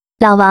了？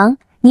老王，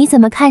你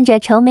怎么看着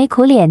愁眉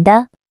苦脸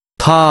的？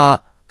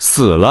他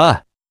死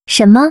了。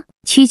什么？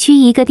区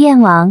一个电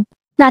网？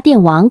那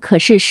电网可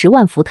是10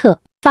万伏特，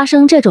发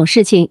生这种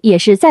事情也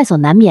是在所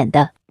难免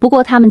的。不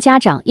过他们家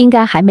长应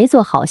该还没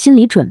做好心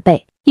理准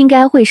备，应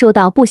该会受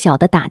到不小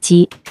的打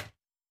击。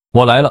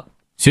我来了，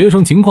学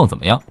生情况怎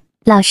么样？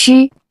老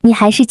师，你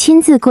还是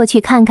亲自过去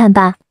看看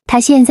吧，他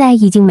现在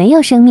已经没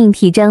有生命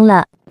体征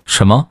了。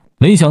什么？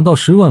没想到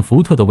10万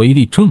伏特的威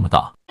力这么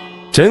大，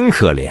真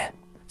可怜。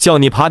叫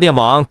你爬电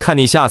网，看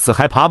你下次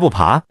还爬不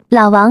爬？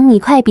老王，你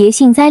快别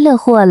幸灾乐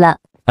祸了。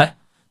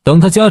等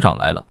他家长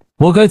来了，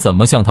我该怎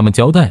么向他们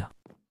交代啊？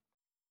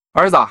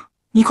儿子，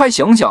你快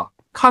醒醒，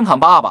看看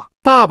爸爸，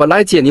爸爸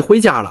来接你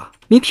回家了，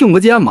你听不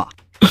见吗？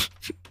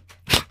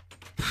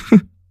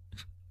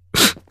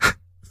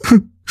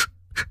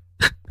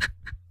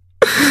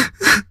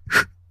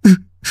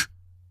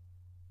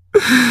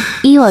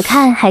依我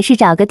看，还是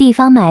找个地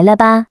方埋了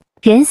吧。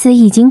人死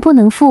已经不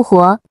能复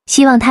活，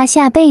希望他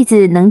下辈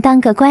子能当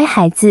个乖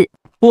孩子。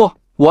不，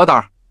我的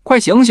儿，快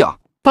醒醒，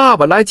爸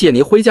爸来接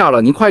你回家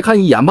了，你快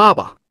看一眼爸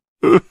爸。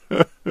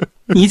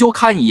你就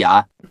看一眼。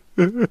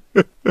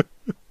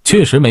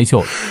确实没救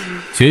了。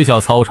学校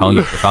操场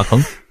有个沙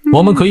坑，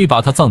我们可以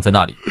把它葬在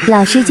那里。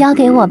老师交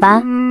给我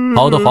吧。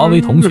好的，华为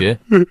同学，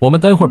我们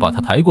待会儿把它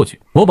抬过去。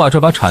我把这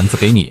把铲子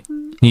给你，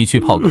你去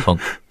刨个坑。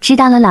知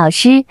道了，老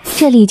师，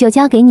这里就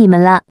交给你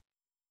们了。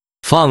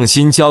放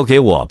心，交给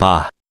我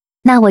吧。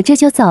那我这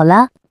就走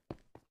了。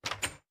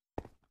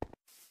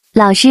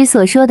老师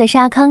所说的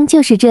沙坑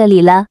就是这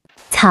里了。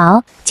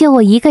操，就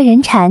我一个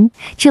人铲，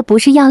这不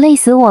是要累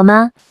死我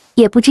吗？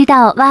也不知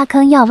道挖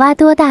坑要挖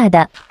多大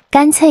的，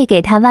干脆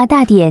给他挖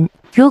大点。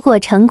如果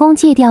成功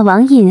戒掉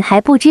网瘾，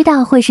还不知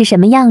道会是什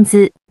么样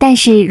子，但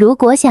是如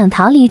果想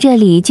逃离这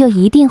里，就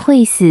一定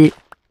会死。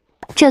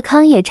这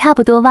坑也差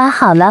不多挖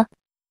好了，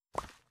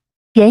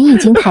人已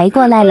经抬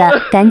过来了，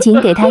赶紧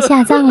给他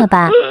下葬了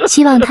吧，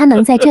希望他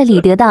能在这里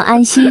得到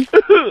安息。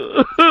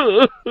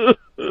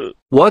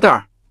我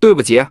的，对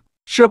不起，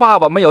是爸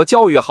爸没有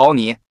教育好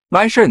你。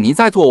完事你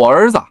再做我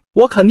儿子，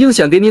我肯定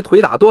先给你腿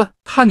打断，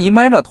看你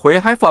没了腿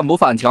还翻不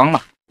翻墙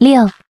了。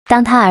6，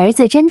当他儿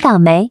子真倒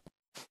霉。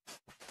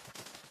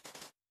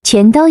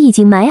全都已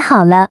经买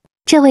好了，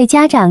这位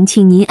家长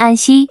请您安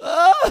息。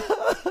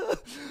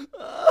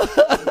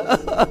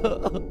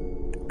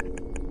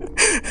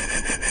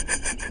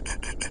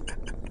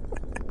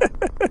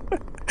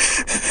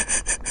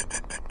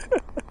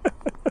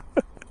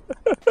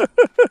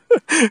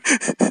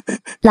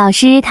老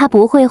师，他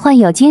不会患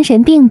有精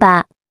神病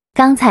吧？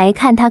刚才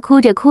看他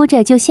哭着哭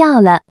着就笑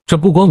了。这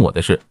不关我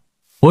的事，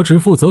我只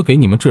负责给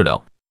你们治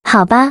疗。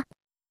好吧。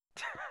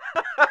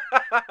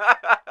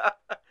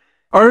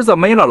儿子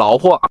没了老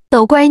婆，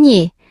都怪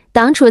你，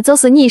当初就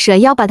是你说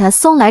要把他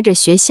送来这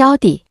学校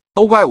的。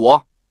都怪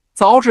我，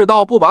早知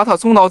道不把他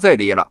送到这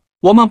里了。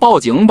我们报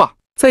警吧，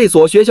这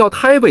所学校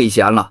太危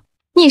险了。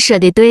你说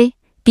的对，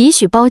必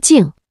须报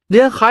警。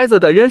连孩子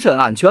的人身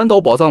安全都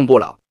保证不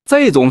了，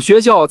这种学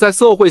校在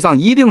社会上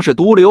一定是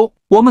毒瘤。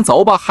我们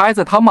走吧，孩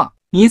子他妈，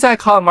你再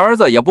看儿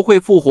子也不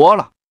会复活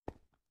了。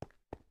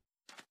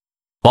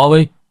华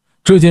为，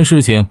这件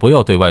事情不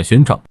要对外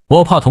宣张，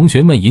我怕同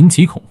学们引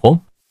起恐慌。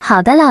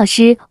好的，老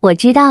师，我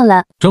知道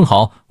了。正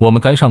好，我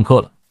们该上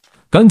课了，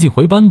赶紧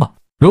回班吧。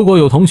如果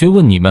有同学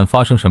问你们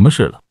发生什么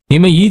事了，你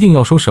们一定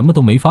要说什么都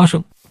没发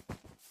生。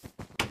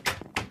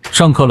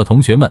上课了，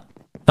同学们，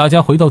大家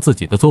回到自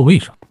己的座位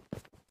上。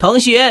同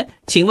学，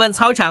请问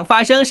操场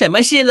发生什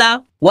么事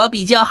了？我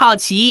比较好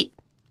奇。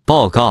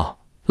报告，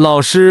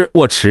老师，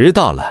我迟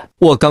到了，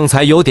我刚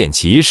才有点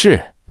急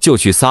事，就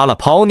去撒了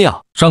泡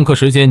尿。上课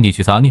时间你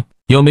去撒尿，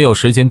有没有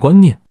时间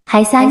观念？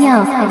还撒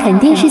尿，肯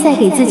定是在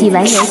给自己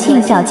玩游戏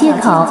找借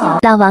口。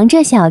老王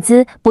这小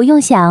子，不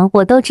用想，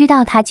我都知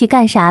道他去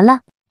干啥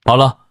了。好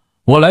了，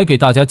我来给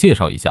大家介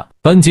绍一下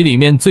班级里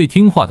面最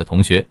听话的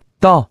同学。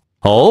到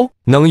哦，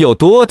能有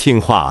多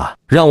听话啊？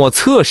让我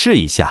测试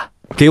一下，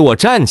给我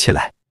站起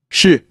来。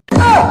是。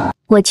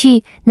我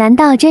去，难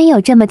道真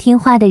有这么听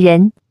话的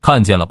人？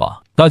看见了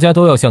吧，大家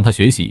都要向他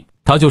学习，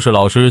他就是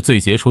老师最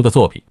杰出的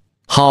作品。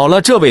好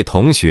了，这位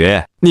同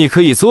学，你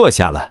可以坐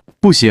下了。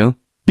不行，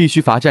必须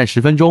罚站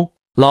10分钟。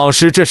老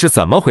师，这是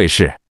怎么回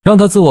事？让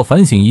他自我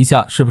反省一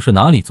下，是不是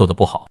哪里做的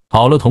不好。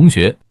好了，同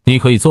学，你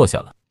可以坐下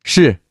了。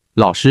是，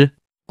老师。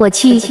我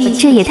去，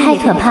这也太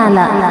可怕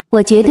了！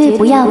我绝对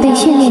不要被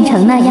训练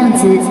成那样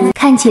子，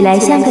看起来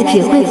像个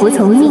只会服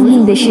从命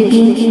令的士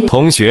兵。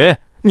同学，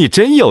你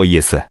真有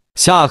意思，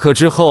下课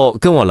之后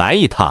跟我来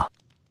一趟。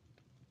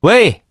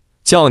喂，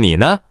叫你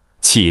呢，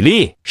起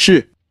立。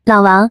是。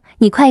老王，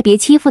你快别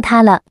欺负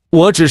他了。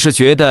我只是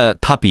觉得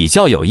他比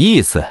较有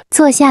意思。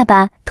坐下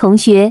吧，同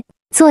学，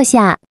坐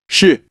下。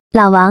是。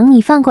老王，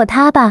你放过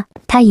他吧，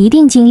他一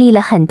定经历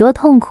了很多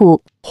痛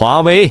苦。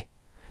华为，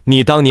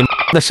你当你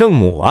的圣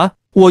母啊？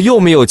我又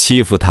没有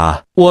欺负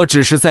他，我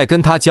只是在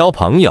跟他交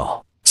朋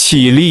友。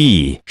起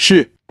立。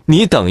是。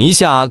你等一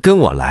下，跟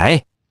我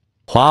来。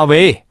华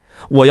为，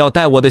我要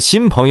带我的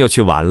新朋友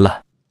去玩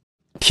了。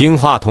听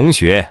话同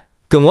学，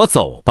跟我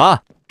走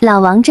吧。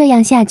老王这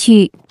样下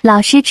去，老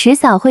师迟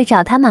早会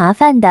找他麻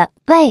烦的。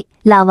喂，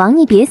老王，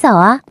你别走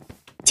啊！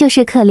就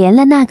是可怜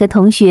了那个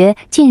同学，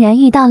竟然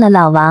遇到了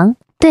老王。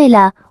对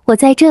了，我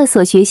在这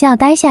所学校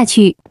待下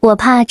去，我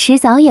怕迟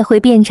早也会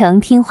变成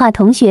听话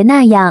同学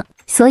那样，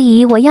所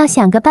以我要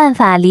想个办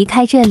法离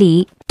开这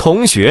里。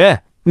同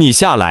学，你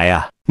下来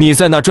呀！你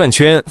在那转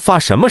圈发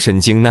什么神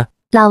经呢？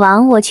老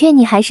王，我劝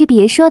你还是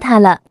别说他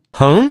了。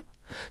哼，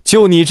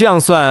就你这样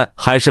算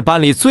还是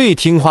班里最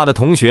听话的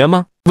同学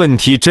吗？问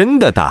题真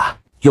的大。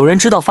有人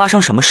知道发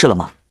生什么事了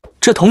吗？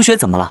这同学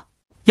怎么了？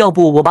要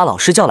不我把老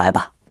师叫来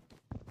吧。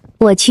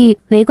我去，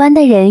围观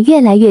的人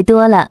越来越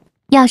多了。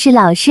要是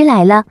老师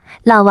来了，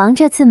老王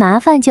这次麻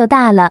烦就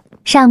大了。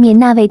上面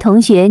那位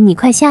同学，你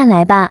快下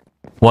来吧。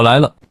我来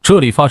了，这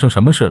里发生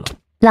什么事了？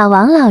老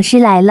王老师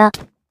来了。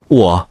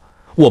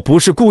我不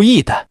是故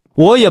意的，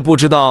我也不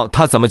知道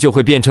他怎么就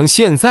会变成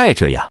现在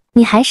这样。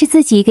你还是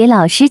自己给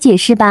老师解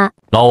释吧。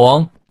老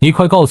王，你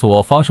快告诉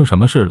我发生什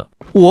么事了。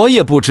我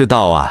也不知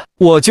道啊，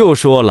我就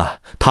说了，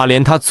他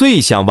连他最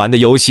想玩的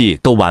游戏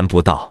都玩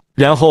不到，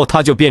然后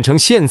他就变成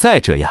现在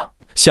这样，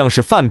像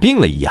是犯病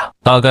了一样。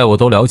大概我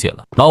都了解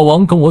了，老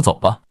王跟我走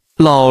吧。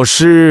老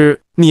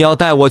师，你要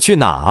带我去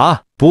哪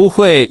啊？不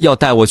会要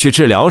带我去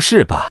治疗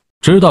室吧？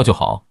知道就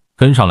好，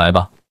跟上来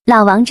吧。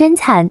老王真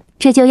惨，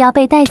这就要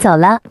被带走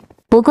了。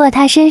不过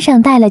他身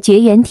上带了绝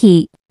缘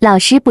体，老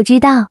师不知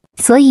道，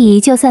所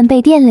以就算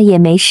被电了也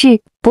没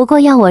事。不过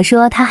要我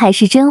说，他还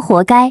是真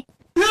活该。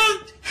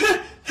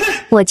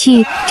我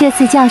去，这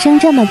次叫声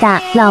这么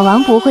大，老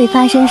王不会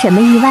发生什么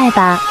意外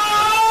吧？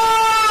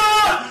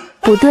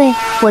不对，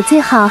我最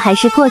好还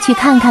是过去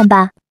看看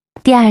吧。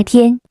第二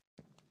天，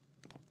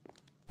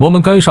我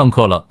们该上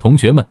课了，同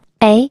学们。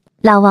哎，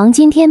老王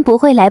今天不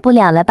会来不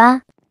了了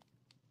吧？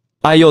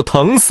哎呦，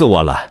疼死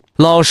我了！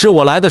老师，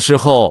我来的时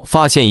候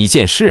发现一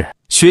件事，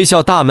学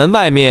校大门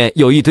外面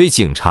有一堆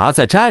警察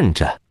在站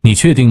着。你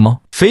确定吗？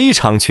非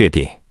常确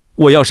定。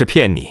我要是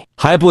骗你，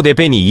还不得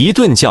被你一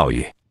顿教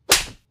育？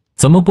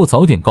怎么不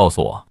早点告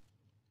诉我？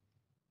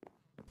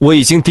我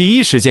已经第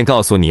一时间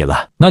告诉你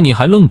了。那你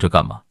还愣着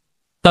干嘛？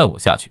带我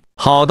下去。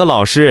好的，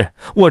老师，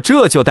我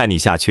这就带你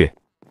下去。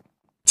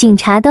警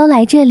察都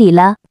来这里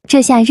了，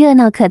这下热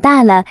闹可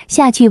大了，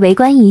下去围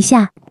观一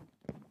下。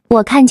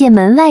我看见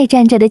门外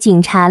站着的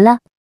警察了，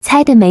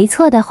猜的没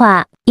错的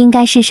话，应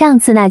该是上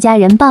次那家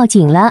人报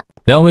警了。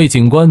两位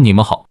警官，你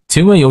们好，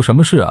请问有什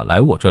么事啊？来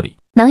我这里。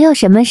能有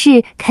什么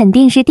事？肯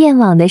定是电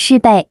网的事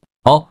呗。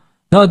哦，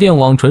那电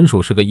网纯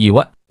属是个意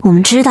外。我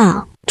们知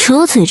道，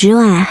除此之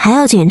外，还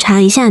要检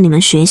查一下你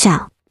们学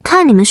校，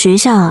看你们学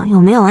校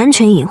有没有安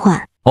全隐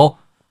患。哦，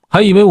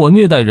还以为我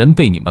虐待人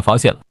被你们发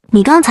现了。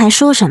你刚才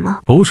说什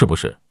么？不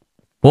是，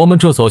我们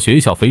这所学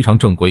校非常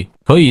正规，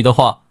可以的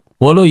话，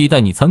我乐意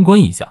带你参观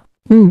一下。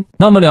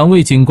那么两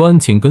位警官，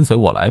请跟随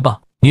我来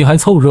吧。你还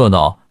凑热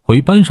闹，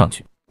回班上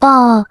去。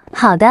哦，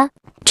好的。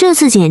这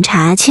次检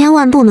查千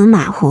万不能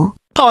马虎。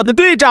好的，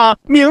队长，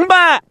明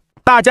白。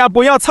大家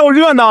不要凑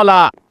热闹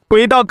了，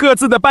回到各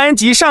自的班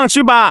级上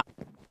去吧。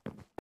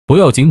不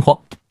要惊慌，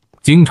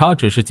警察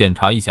只是检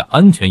查一下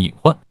安全隐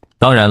患。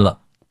当然了，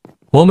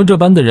我们这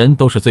班的人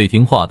都是最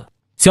听话的。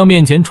像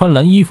面前穿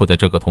蓝衣服的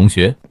这个同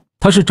学，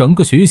他是整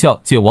个学校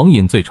戒网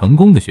瘾最成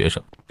功的学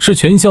生，是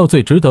全校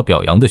最值得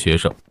表扬的学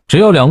生。只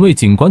要两位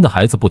警官的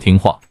孩子不听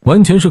话，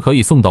完全是可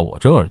以送到我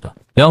这儿的。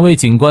两位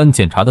警官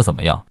检查的怎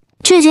么样？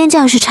这间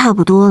教室差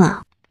不多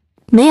了，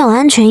没有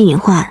安全隐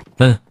患。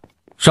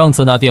上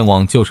次那电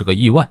网就是个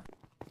意外。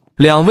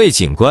两位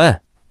警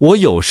官，我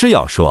有事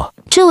要说。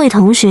这位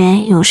同学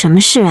有什么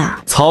事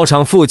啊？操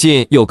场附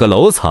近有个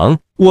楼层，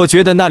我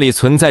觉得那里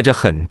存在着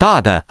很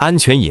大的安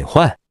全隐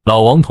患。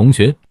老王同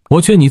学，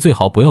我劝你最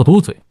好不要多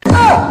嘴。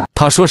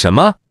他说什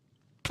么？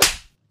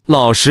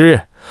老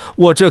师，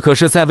我这可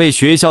是在为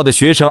学校的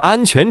学生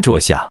安全着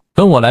想。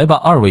跟我来吧，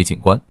二位警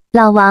官。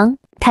老王，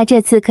他这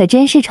次可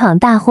真是闯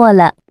大祸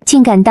了，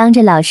竟敢当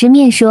着老师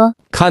面说。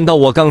看到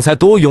我刚才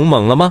多勇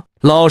猛了吗？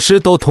老师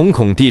都瞳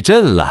孔地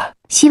震了。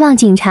希望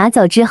警察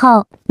走之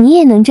后，你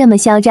也能这么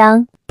嚣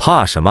张。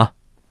怕什么？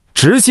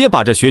直接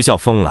把这学校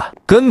封了，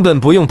根本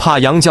不用怕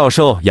杨教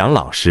授、杨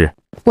老师。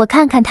我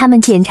看看他们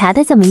检查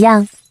的怎么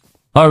样。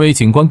二位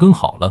警官跟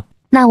好了。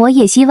那我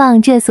也希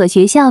望这所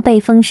学校被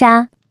封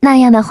杀，那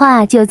样的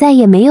话就再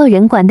也没有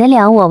人管得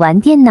了我玩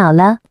电脑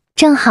了。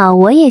正好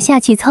我也下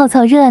去凑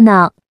凑热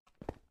闹。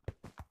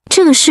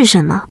这个是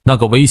什么？那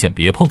个危险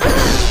别碰。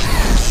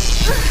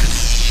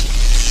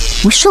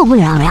我受不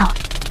了了。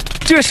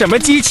这什么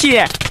机器？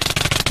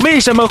为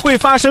什么会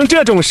发生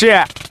这种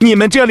事？你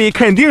们这里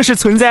肯定是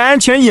存在安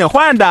全隐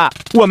患的，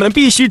我们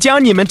必须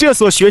将你们这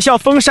所学校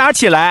封杀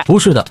起来。不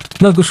是的，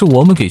那个是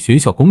我们给学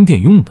校供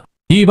电用的，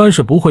一般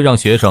是不会让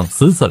学生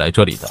私自来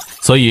这里的，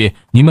所以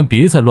你们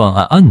别再乱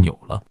按按钮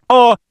了。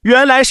哦，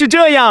原来是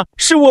这样，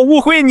是我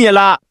误会你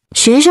了。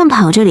学生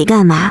跑这里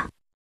干嘛？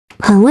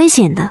很危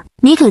险的，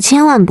你可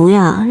千万不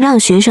要让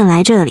学生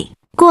来这里。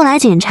过来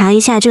检查一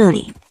下这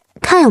里，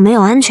看有没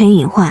有安全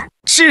隐患。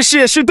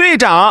是队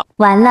长。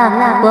完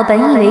了，我本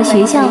以为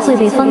学校会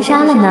被封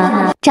杀了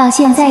呢，照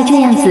现在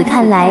这样子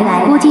看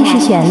来，估计是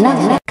悬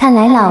了。看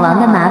来老王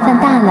的麻烦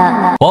大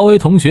了。华为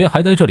同学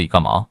还在这里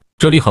干嘛？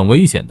这里很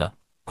危险的，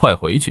快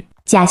回去。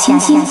假惺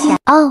惺。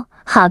哦，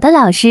好的，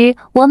老师，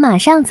我马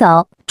上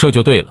走。这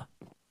就对了，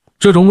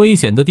这种危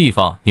险的地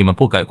方你们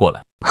不该过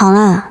来。好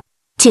了，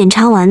检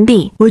查完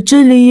毕。我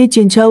这里也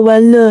检查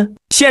完了，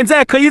现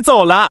在可以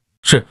走了。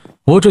是，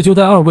我这就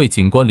带二位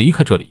警官离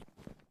开这里。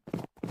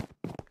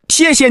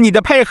谢谢你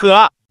的配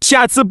合，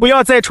下次不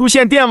要再出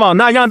现电网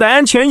那样的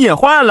安全隐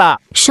患了。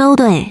收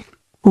队，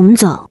我们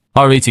走。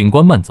二位警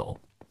官慢走，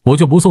我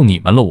就不送你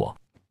们了。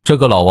这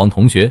个老王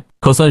同学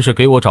可算是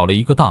给我找了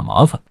一个大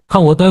麻烦，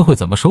看我待会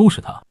怎么收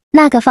拾他。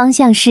那个方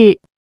向是……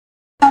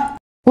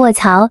卧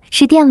槽，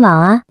是电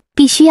网啊！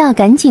必须要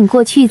赶紧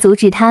过去阻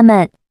止他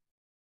们。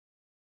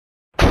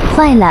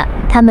坏了，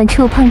他们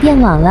触碰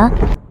电网了，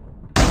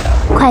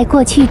快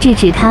过去制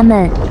止他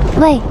们！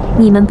喂，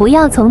你们不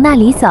要从那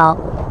里走！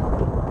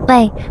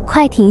喂，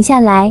快停下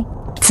来！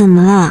怎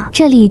么了？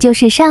这里就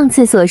是上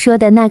次所说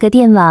的那个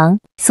电网，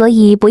所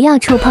以不要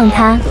触碰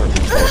它。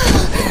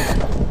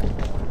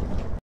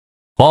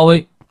华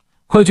为，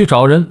快去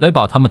找人来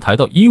把他们抬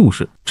到医务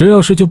室，只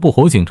要是救不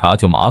活警察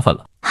就麻烦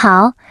了。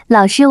好，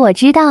老师，我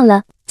知道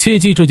了。切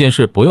记这件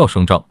事不要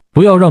声张，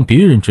不要让别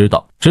人知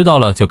道，知道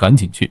了就赶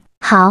紧去。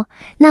好，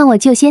那我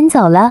就先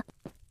走了。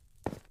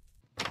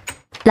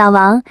老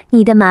王，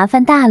你的麻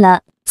烦大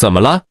了。怎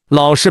么了？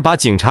老师把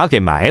警察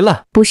给埋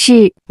了？不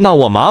是。那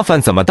我麻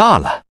烦怎么大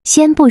了？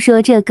先不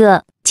说这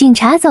个，警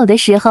察走的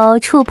时候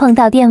触碰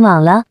到电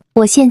网了，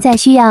我现在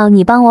需要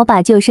你帮我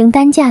把救生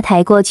担架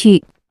抬过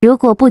去。如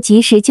果不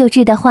及时救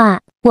治的话，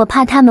我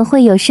怕他们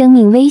会有生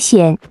命危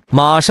险。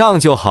马上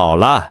就好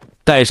了，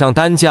带上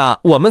担架，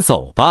我们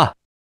走吧。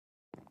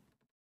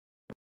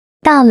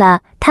到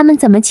了，他们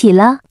怎么起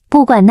了？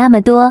不管那么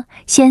多，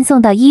先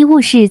送到医务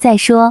室再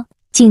说。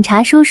警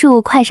察叔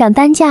叔，快上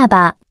担架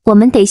吧，我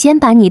们得先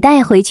把你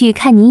带回去，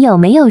看你有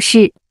没有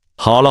事。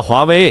好了，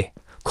华威，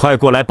快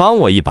过来帮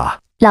我一把。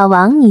老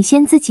王，你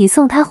先自己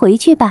送他回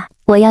去吧，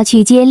我要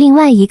去接另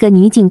外一个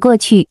女警过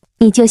去，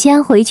你就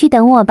先回去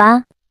等我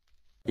吧。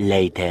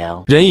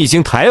Later， 人已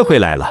经抬回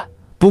来了，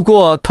不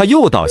过他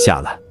又倒下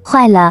了。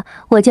坏了，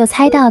我就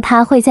猜到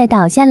他会再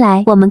倒下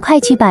来，我们快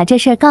去把这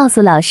事儿告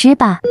诉老师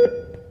吧。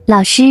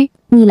老师，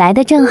你来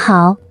的正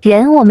好，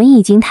人我们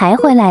已经抬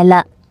回来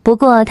了，不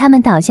过他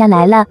们倒下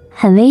来了，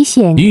很危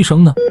险。医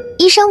生呢？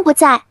医生不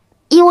在，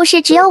医务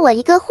室只有我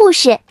一个护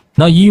士。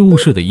那医务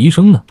室的医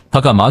生呢？他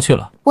干嘛去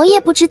了？我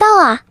也不知道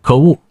啊。可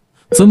恶，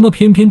怎么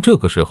偏偏这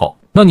个时候？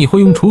那你会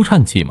用除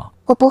颤器吗？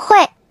我不会。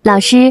老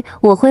师，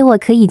我会，我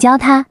可以教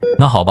他。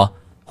那好吧，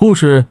护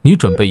士，你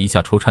准备一下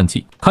除颤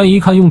器，看一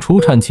看用除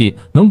颤器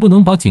能不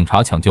能把警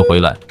察抢救回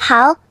来。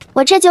好，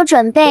我这就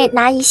准备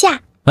拿一下。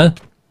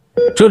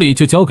这里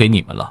就交给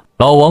你们了。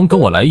老王，跟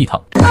我来一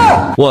趟。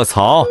卧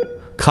槽，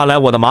看来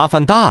我的麻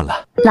烦大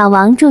了。老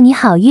王，祝你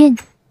好运。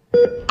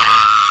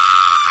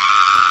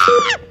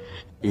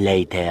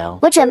Later，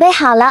 我准备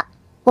好了，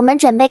我们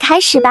准备开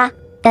始吧。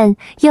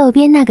右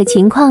边那个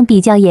情况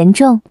比较严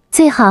重，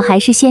最好还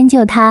是先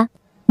救他。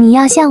你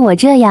要像我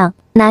这样，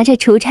拿着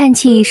除颤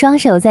器，双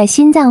手在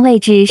心脏位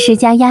置施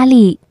加压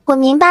力。我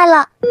明白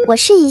了，我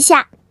试一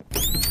下。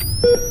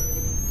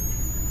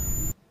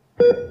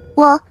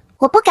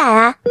我不敢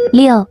啊。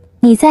6，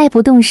你再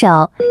不动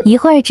手，一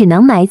会儿只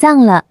能埋葬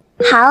了。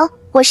好，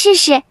我试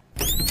试。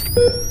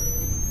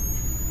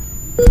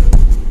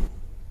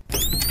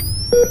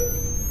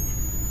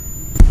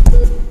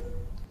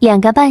2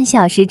个半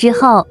小时之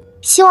后，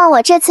希望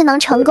我这次能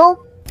成功。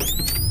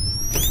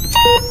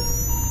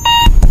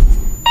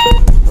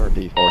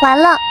完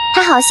了，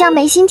他好像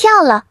没心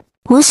跳了。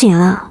我醒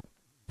了，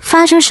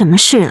发生什么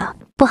事了？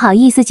不好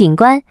意思，警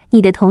官，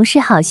你的同事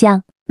好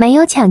像没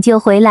有抢救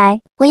回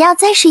来。我要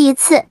再试一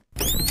次。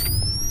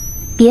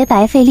别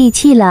白费力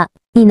气了，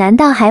你难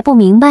道还不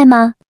明白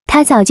吗？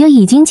他早就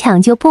已经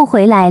抢救不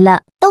回来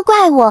了。都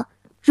怪我，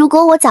如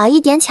果我早一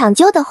点抢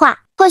救的话，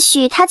或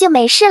许他就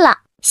没事了。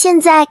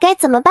现在该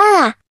怎么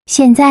办啊？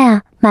现在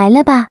啊，埋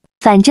了吧，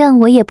反正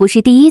我也不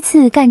是第一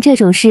次干这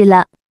种事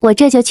了。我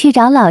这就去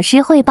找老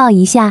师汇报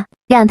一下，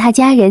让他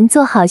家人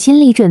做好心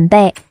理准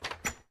备。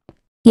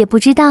也不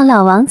知道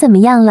老王怎么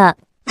样了。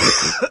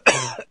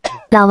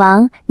老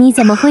王，你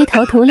怎么灰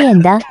头土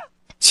脸的？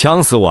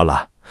呛死我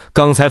了！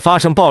刚才发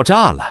生爆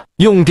炸了，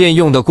用电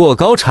用的过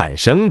高产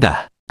生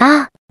的。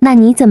啊，那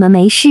你怎么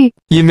没事？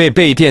因为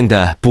被电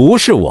的不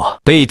是我，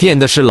被电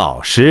的是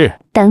老师。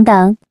等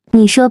等，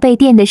你说被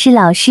电的是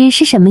老师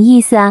是什么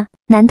意思啊？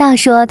难道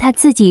说他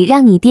自己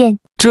让你电？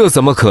这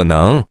怎么可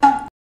能？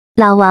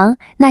老王，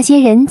那些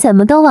人怎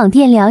么都往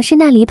电疗室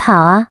那里跑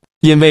啊？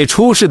因为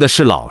出事的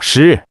是老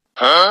师。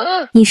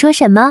你说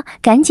什么？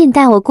赶紧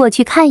带我过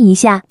去看一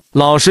下。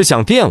老师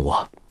想电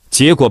我，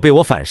结果被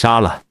我反杀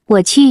了。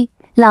我去，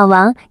老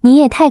王，你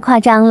也太夸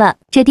张了！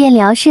这电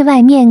疗室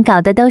外面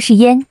搞的都是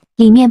烟，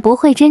里面不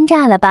会真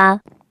炸了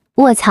吧？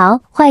卧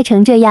槽，坏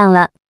成这样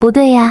了！不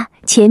对呀，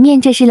前面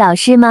这是老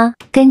师吗？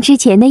跟之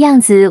前的样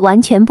子完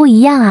全不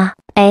一样啊！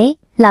哎，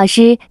老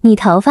师，你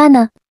头发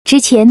呢？之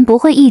前不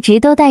会一直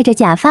都戴着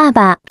假发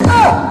吧？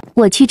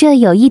我去，这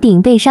有一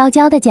顶被烧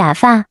焦的假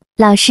发。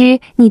老师，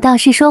你倒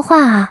是说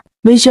话啊！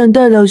没想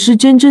到老师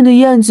真正的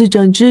样子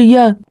长这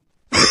样。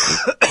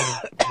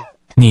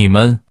你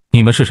们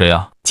是谁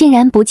啊？竟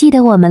然不记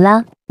得我们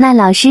了？那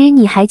老师，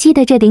你还记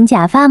得这顶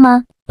假发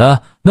吗？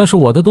那是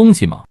我的东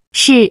西吗？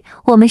是，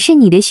我们是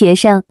你的学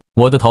生。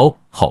我的头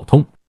好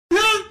痛。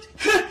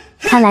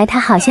看来他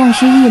好像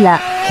失忆了。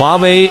华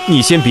威，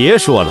你先别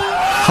说了，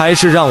还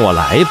是让我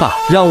来吧，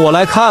让我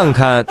来看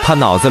看他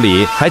脑子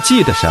里还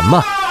记得什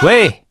么。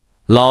喂，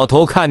老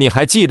头，看你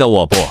还记得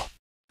我不？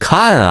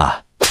看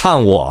啊，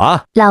看我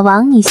啊！老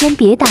王，你先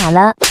别打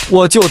了。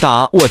我就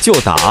打。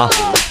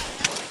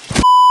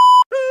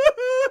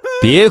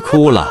别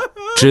哭了，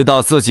知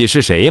道自己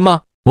是谁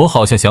吗？我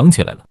好像想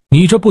起来了，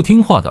你这不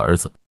听话的儿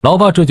子，老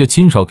爸这就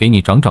亲手给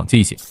你长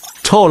记性。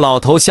臭老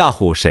头吓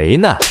唬谁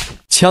呢？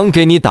枪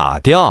给你打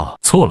掉。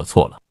错了，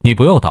你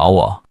不要打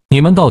我。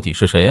你们到底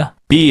是谁啊？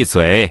闭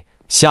嘴，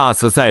下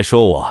次再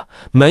说我，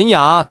门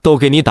牙都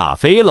给你打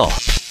飞喽。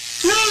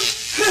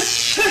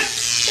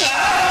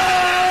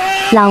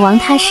老王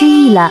他失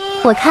忆了，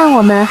我看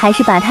我们还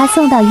是把他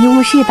送到医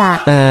务室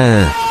吧。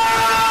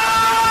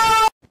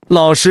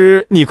老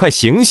师，你快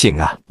醒醒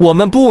啊！我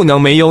们不能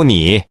没有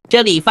你。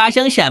这里发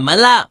生什么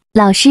了？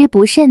老师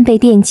不慎被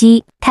电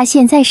击，他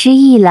现在失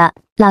忆了。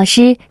老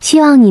师，希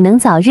望你能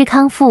早日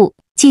康复。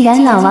既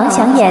然老王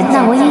想演，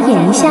那我也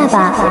演一下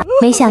吧。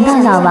没想到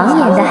老王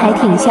演的还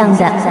挺像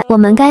的。我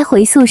们该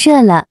回宿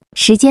舍了，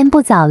时间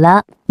不早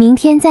了，明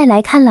天再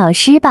来看老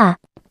师吧。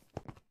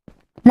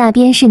那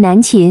边是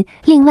男寝，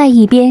另外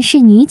一边是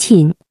女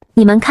寝，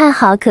你们看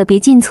好，可别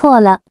进错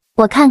了。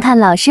我看看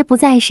老师不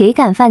在，谁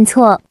敢犯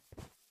错？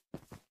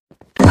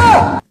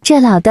这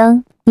老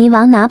登，你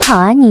往哪跑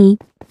啊你？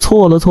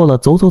错了，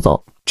走走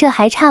走。这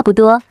还差不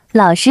多，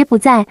老师不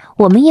在，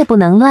我们也不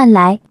能乱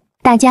来。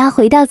大家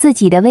回到自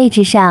己的位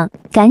置上，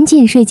赶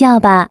紧睡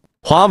觉吧。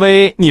华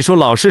为，你说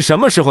老师什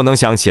么时候能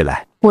想起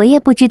来？我也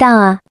不知道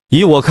啊。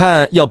依我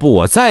看，要不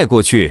我再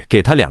过去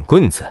给他2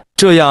棍子，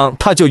这样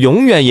他就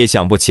永远也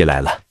想不起来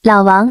了。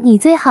老王，你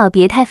最好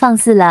别太放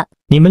肆了。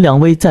你们2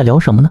位在聊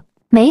什么呢？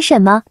没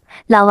什么，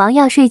老王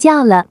要睡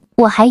觉了，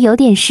我还有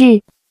点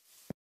事。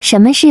什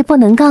么事不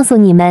能告诉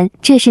你们，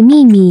这是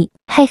秘密，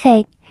嘿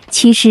嘿。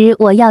其实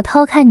我要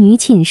偷看女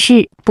寝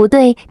室，不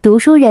对，读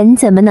书人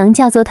怎么能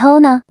叫做偷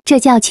呢？这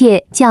叫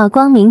窃，叫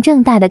光明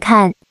正大的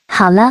看。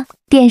好了，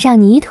垫上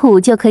泥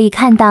土就可以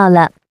看到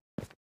了。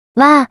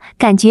哇，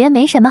感觉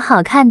没什么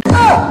好看的。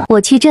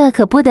我去，这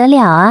可不得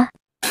了啊！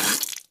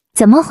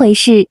怎么回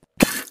事？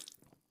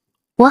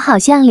我好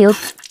像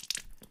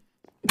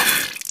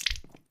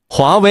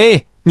华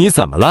为，你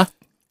怎么了？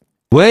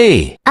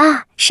喂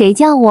啊，谁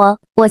叫我？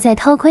我在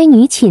偷窥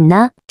女寝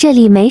呢，这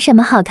里没什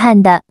么好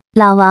看的。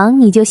老王，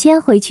你就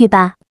先回去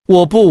吧。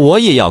我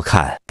也要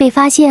看。被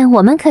发现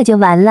我们可就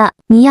完了。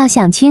你要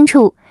想清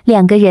楚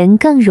，2个人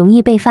更容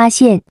易被发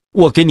现。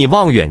我给你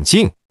望远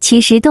镜。其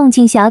实动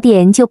静小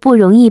点就不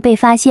容易被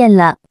发现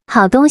了。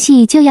好东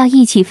西就要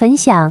一起分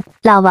享。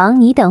老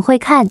王，你等会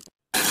看。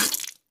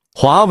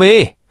华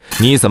为，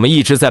你怎么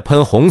一直在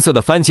喷红色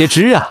的番茄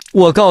汁啊？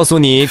我告诉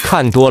你，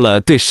看多了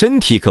对身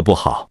体可不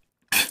好。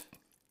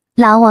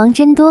老王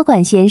真多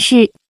管闲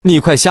事。你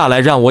快下来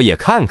让我也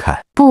看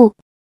看。不。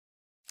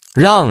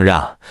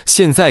让，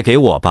现在给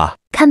我吧。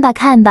看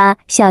吧，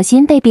小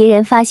心被别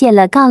人发现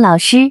了告老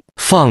师。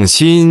放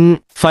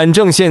心，反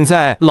正现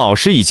在老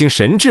师已经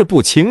神志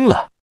不清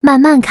了。慢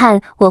慢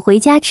看，我回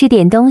家吃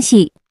点东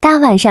西。大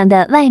晚上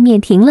的，外面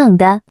挺冷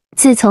的。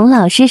自从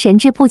老师神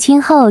志不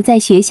清后，在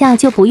学校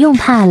就不用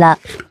怕了。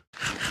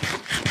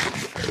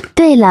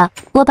对了，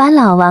我把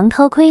老王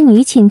偷窥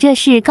女寝这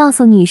事告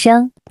诉女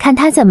生，看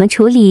她怎么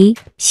处理。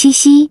嘻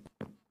嘻。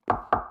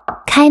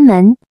开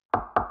门。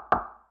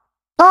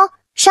哦，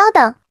稍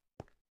等。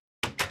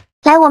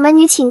来我们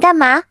女寝干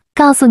嘛？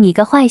告诉你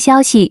个坏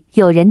消息，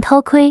有人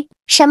偷窥。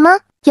什么？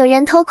有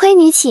人偷窥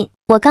女寝？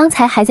我刚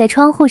才还在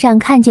窗户上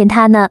看见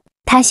他呢，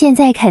他现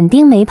在肯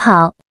定没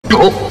跑。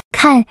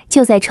看，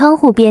就在窗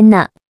户边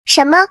呢。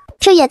什么？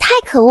这也太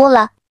可恶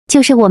了！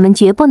就是我们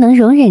绝不能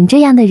容忍这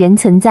样的人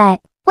存在。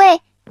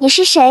喂，你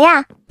是谁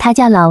呀？他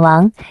叫老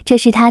王，这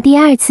是他第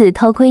2次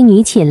偷窥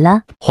女寝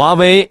了。华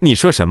为，你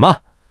说什么？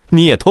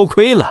你也偷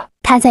窥了？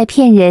他在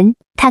骗人，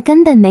他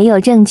根本没有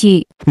证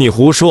据。你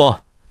胡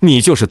说，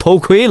你就是偷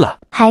窥了。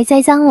还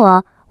栽赃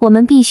我，我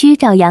们必须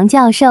找杨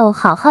教授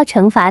好好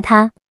惩罚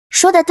他。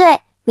说得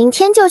对，明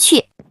天就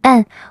去。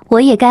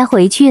我也该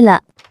回去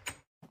了。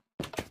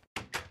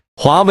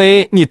华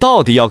为，你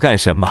到底要干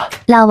什么？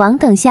老王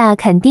等下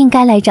肯定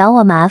该来找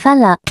我麻烦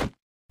了。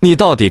你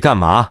到底干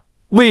嘛？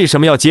为什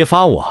么要揭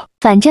发我？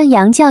反正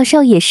杨教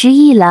授也失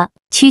忆了，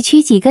区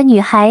几个女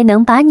孩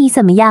能把你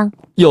怎么样？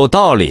有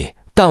道理，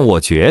但我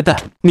觉得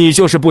你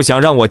就是不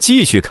想让我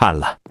继续看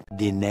了。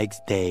The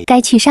next day，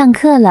 该去上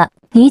课了，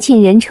女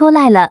寝人出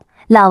来了，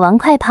老王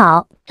快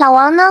跑！老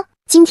王呢？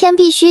今天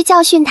必须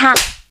教训他。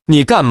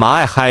你干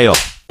嘛呀，嗨哟！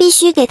必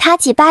须给他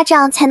几巴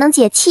掌才能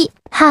解气。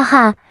哈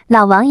哈，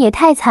老王也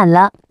太惨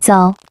了。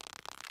走，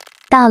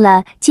到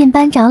了，进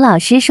班找老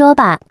师说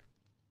吧。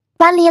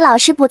班里老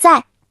师不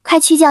在，快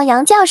去叫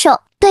杨教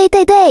授。对，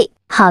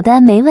好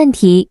的，没问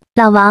题。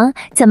老王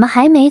怎么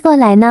还没过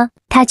来呢？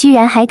他居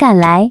然还敢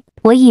来，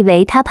我以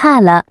为他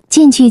怕了。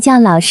进去叫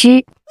老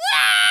师。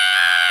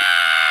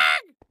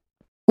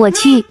我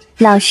去，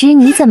老师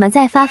你怎么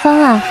在发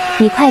疯啊？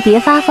你快别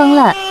发疯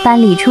了，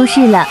班里出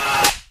事了，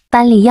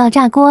班里要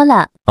炸锅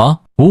了。啊，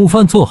午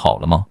饭做好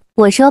了吗？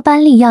我说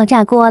班里要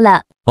炸锅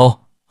了。哦，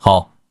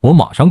好，我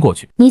马上过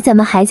去。你怎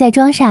么还在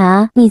装傻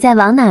啊？你在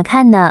往哪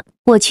看呢？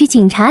我去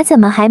警察怎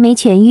么还没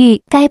痊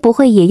愈？该不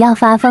会也要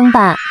发疯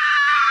吧？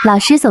老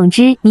师，总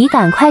之你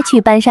赶快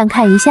去班上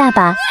看一下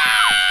吧。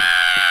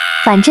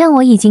反正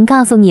我已经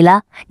告诉你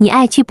了，你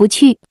爱去不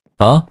去？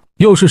啊，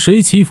又是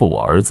谁欺负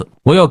我儿子？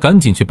我要赶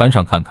紧去班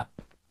上看看，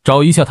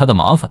找一下他的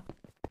麻烦。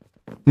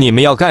你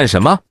们要干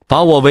什么？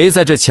把我围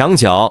在这墙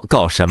角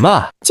搞什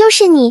么？就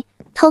是你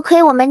偷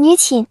窥我们女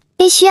寝，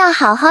必须要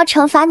好好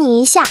惩罚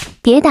你一下。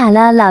别打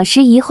了，老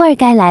师一会儿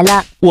该来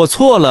了。我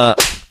错了。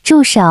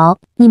住手！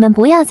你们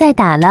不要再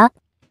打了。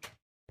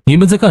你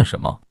们在干什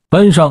么？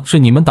班上是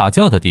你们打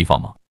架的地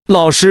方吗？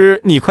老师，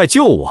你快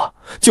救我！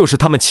就是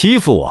他们欺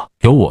负我。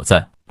有我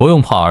在，不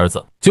用怕儿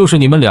子，就是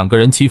你们2个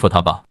人欺负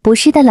他吧。不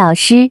是的，老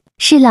师，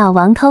是老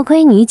王偷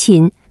窥女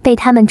寝，被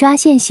他们抓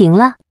现行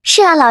了。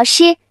是啊，老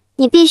师，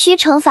你必须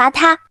惩罚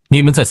他。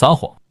你们在撒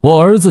谎，我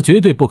儿子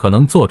绝对不可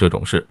能做这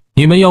种事，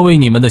你们要为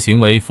你们的行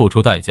为付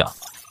出代价。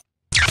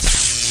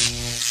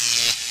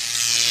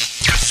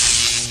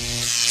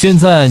现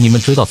在你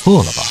们知道错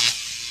了吧？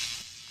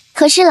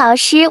可是老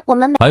师，我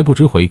们还不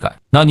知悔改，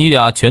那你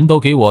俩全都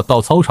给我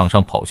到操场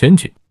上跑圈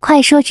去！快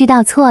说知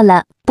道错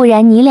了，不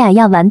然你俩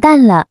要完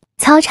蛋了。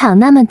操场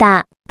那么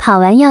大，跑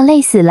完要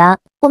累死了。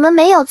我们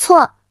没有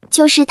错，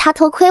就是他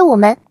偷窥我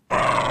们。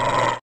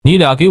你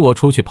俩给我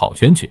出去跑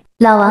圈去！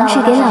老王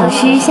是给老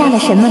师下了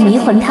什么迷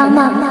魂汤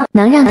吗？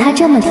能让他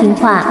这么听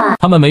话？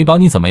他们没把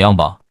你怎么样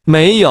吧？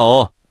没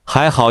有，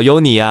还好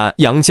有你啊，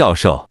杨教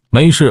授。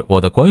没事，我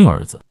的乖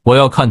儿子，我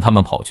要看他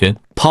们跑圈，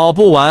跑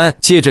不完，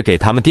接着给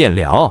他们电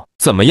疗，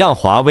怎么样，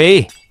华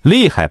为？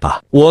厉害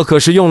吧？我可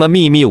是用了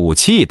秘密武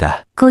器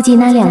的。估计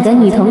那2个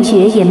女同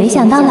学也没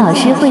想到老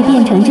师会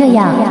变成这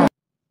样。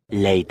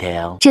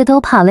Later， 这都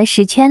跑了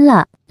10圈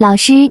了，老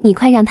师，你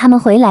快让他们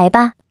回来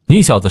吧。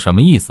你小子什么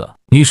意思？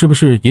你是不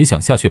是也想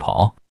下去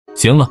跑？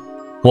行了，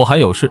我还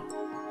有事，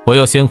我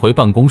要先回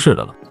办公室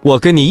了。我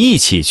跟你一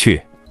起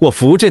去，我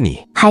扶着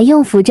你。还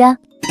用扶着？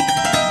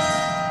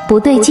不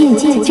对劲，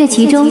这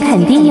其中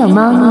肯定有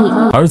猫腻。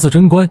儿子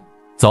真乖，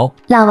走。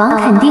老王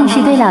肯定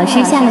是对老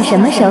师下了什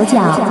么手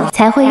脚，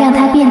才会让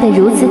他变得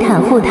如此袒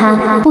护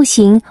他。不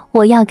行，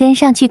我要跟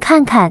上去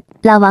看看。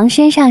老王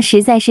身上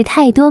实在是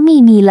太多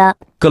秘密了。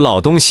个老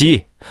东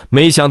西，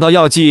没想到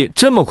药剂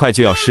这么快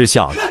就要失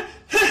效了。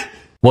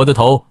我的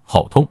头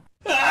好痛，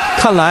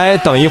看来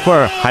等一会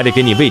儿还得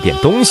给你喂点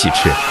东西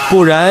吃，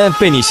不然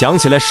被你想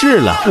起来试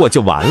了，我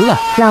就完了。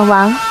老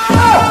王，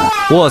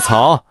卧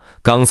槽！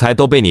刚才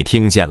都被你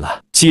听见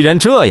了。既然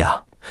这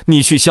样，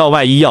你去校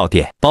外医药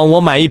店帮我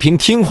买一瓶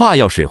听话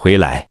药水回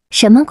来。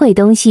什么鬼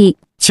东西？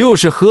就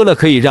是喝了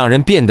可以让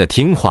人变得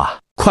听话。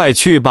快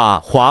去吧，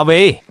华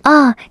为。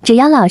哦，只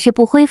要老师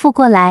不恢复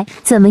过来，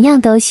怎么样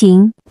都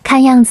行。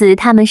看样子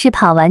他们是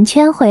跑完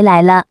圈回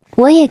来了，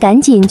我也赶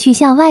紧去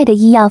校外的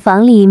医药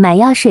房里买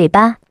药水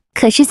吧。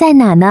可是在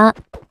哪呢？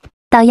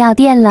到药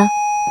店了。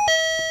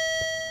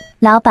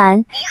老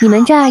板，你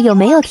们这儿有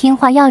没有听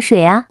话药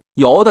水啊？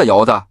有的，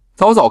有的。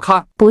找找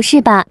看。不是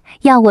吧，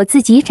要我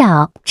自己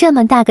找？这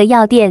么大个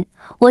药店，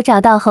我找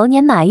到猴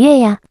年马月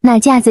呀，那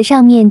架子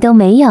上面都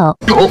没有。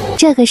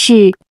这个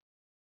是，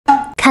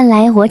看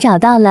来我找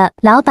到了。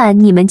老板，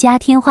你们家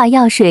听话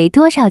药水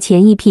多少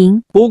钱一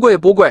瓶？不贵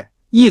不贵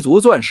，1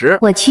组钻石。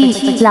我去，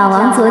老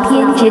王昨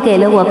天只给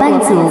了我半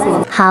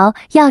组。好，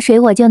药水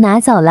我就拿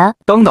走了。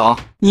等等，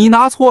你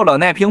拿错了，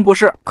那瓶不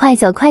是。快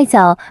走快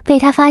走，被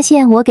他发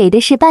现我给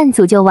的是半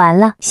组就完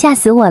了，吓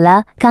死我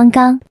了。刚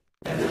刚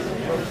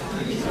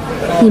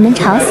你们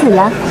吵死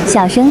了，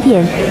小声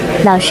点，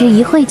老师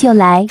一会就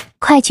来。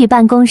快去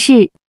办公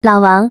室。老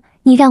王，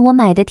你让我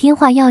买的听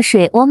话药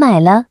水我买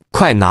了，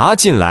快拿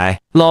进来。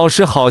老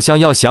师好像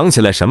要想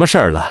起来什么事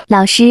儿了。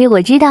老师，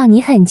我知道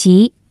你很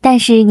急，但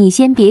是你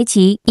先别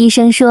急，医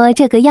生说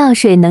这个药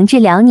水能治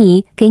疗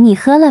你，给你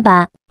喝了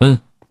吧。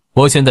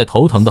我现在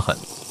头疼得很。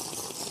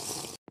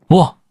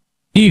哇，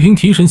一瓶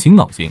提神醒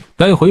脑型，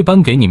该回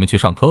班给你们去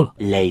上课了。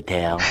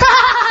Later，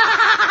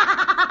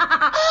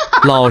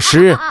老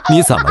师，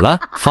你怎么了？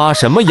发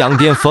什么羊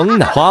癫疯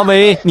呢？华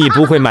为，你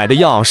不会买的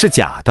药是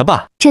假的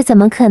吧？这怎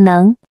么可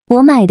能？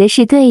我买的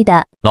是对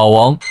的。老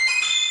王，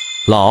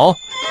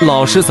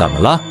老师怎么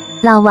了？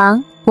老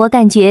王，我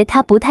感觉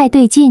他不太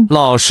对劲。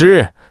老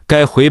师，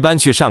该回班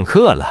去上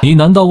课了。你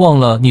难道忘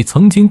了你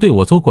曾经对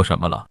我做过什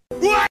么了？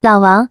老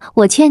王，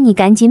我劝你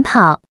赶紧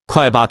跑。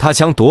快把他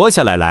枪夺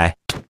下来来！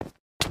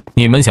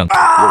你们想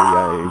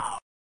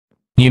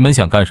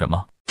干什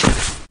么？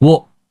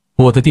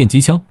我的电击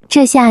枪。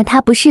这下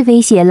他不是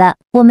威胁了，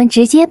我们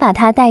直接把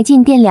他带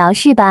进电疗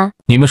室吧。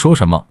你们说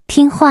什么？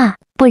听话，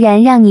不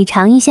然让你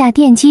尝一下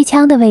电击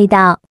枪的味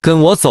道。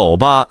跟我走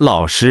吧，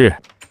老师。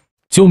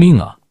救命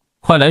啊！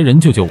快来人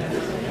救救我！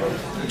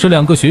这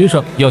2个学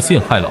生要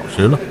陷害老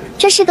师了。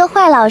这是个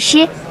坏老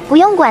师，不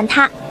用管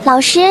他。老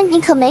师，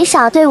你可没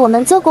少对我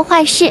们做过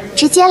坏事，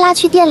直接拉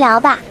去电疗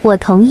吧。我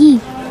同意。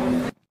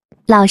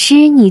老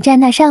师，你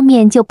站那上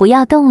面就不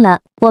要动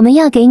了，我们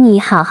要给你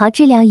好好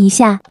治疗一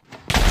下。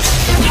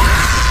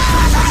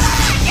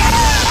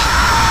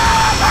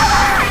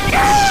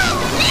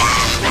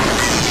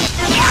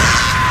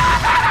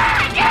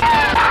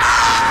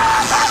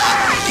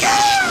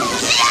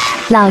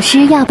老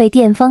师要被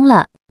电疯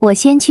了，我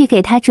先去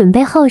给他准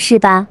备后事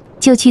吧。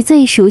就去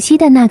最熟悉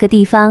的那个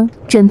地方，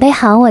准备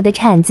好我的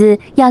铲子，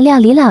要料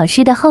理老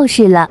师的后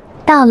事了。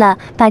到了，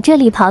把这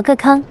里刨个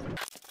坑。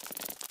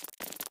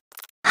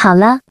好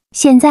了，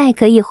现在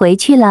可以回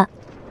去了。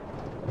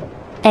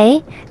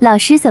哎，老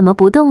师怎么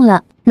不动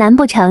了？难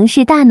不成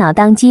是大脑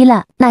宕机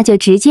了？那就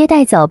直接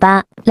带走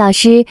吧。老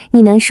师，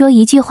你能说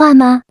一句话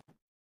吗？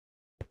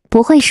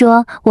不会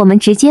说，我们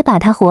直接把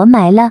他活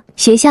埋了，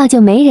学校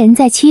就没人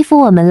再欺负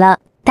我们了。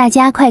大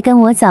家快跟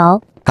我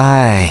走。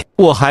哎，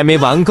我还没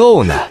玩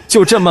够呢，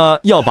就这么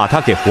要把他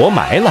给活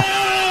埋了。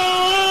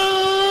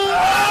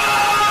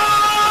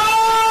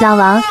老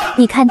王，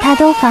你看他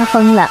都发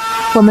疯了，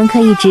我们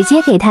可以直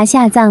接给他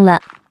下葬了。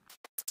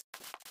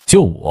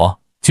救我！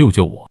救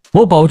救我！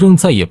我保证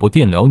再也不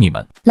电聊你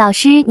们。老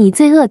师，你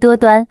罪恶多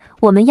端，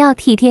我们要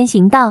替天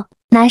行道，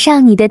拿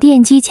上你的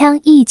电击枪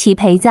一起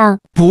陪葬。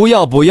不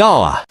要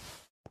啊！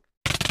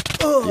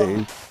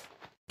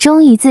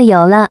终于自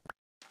由了，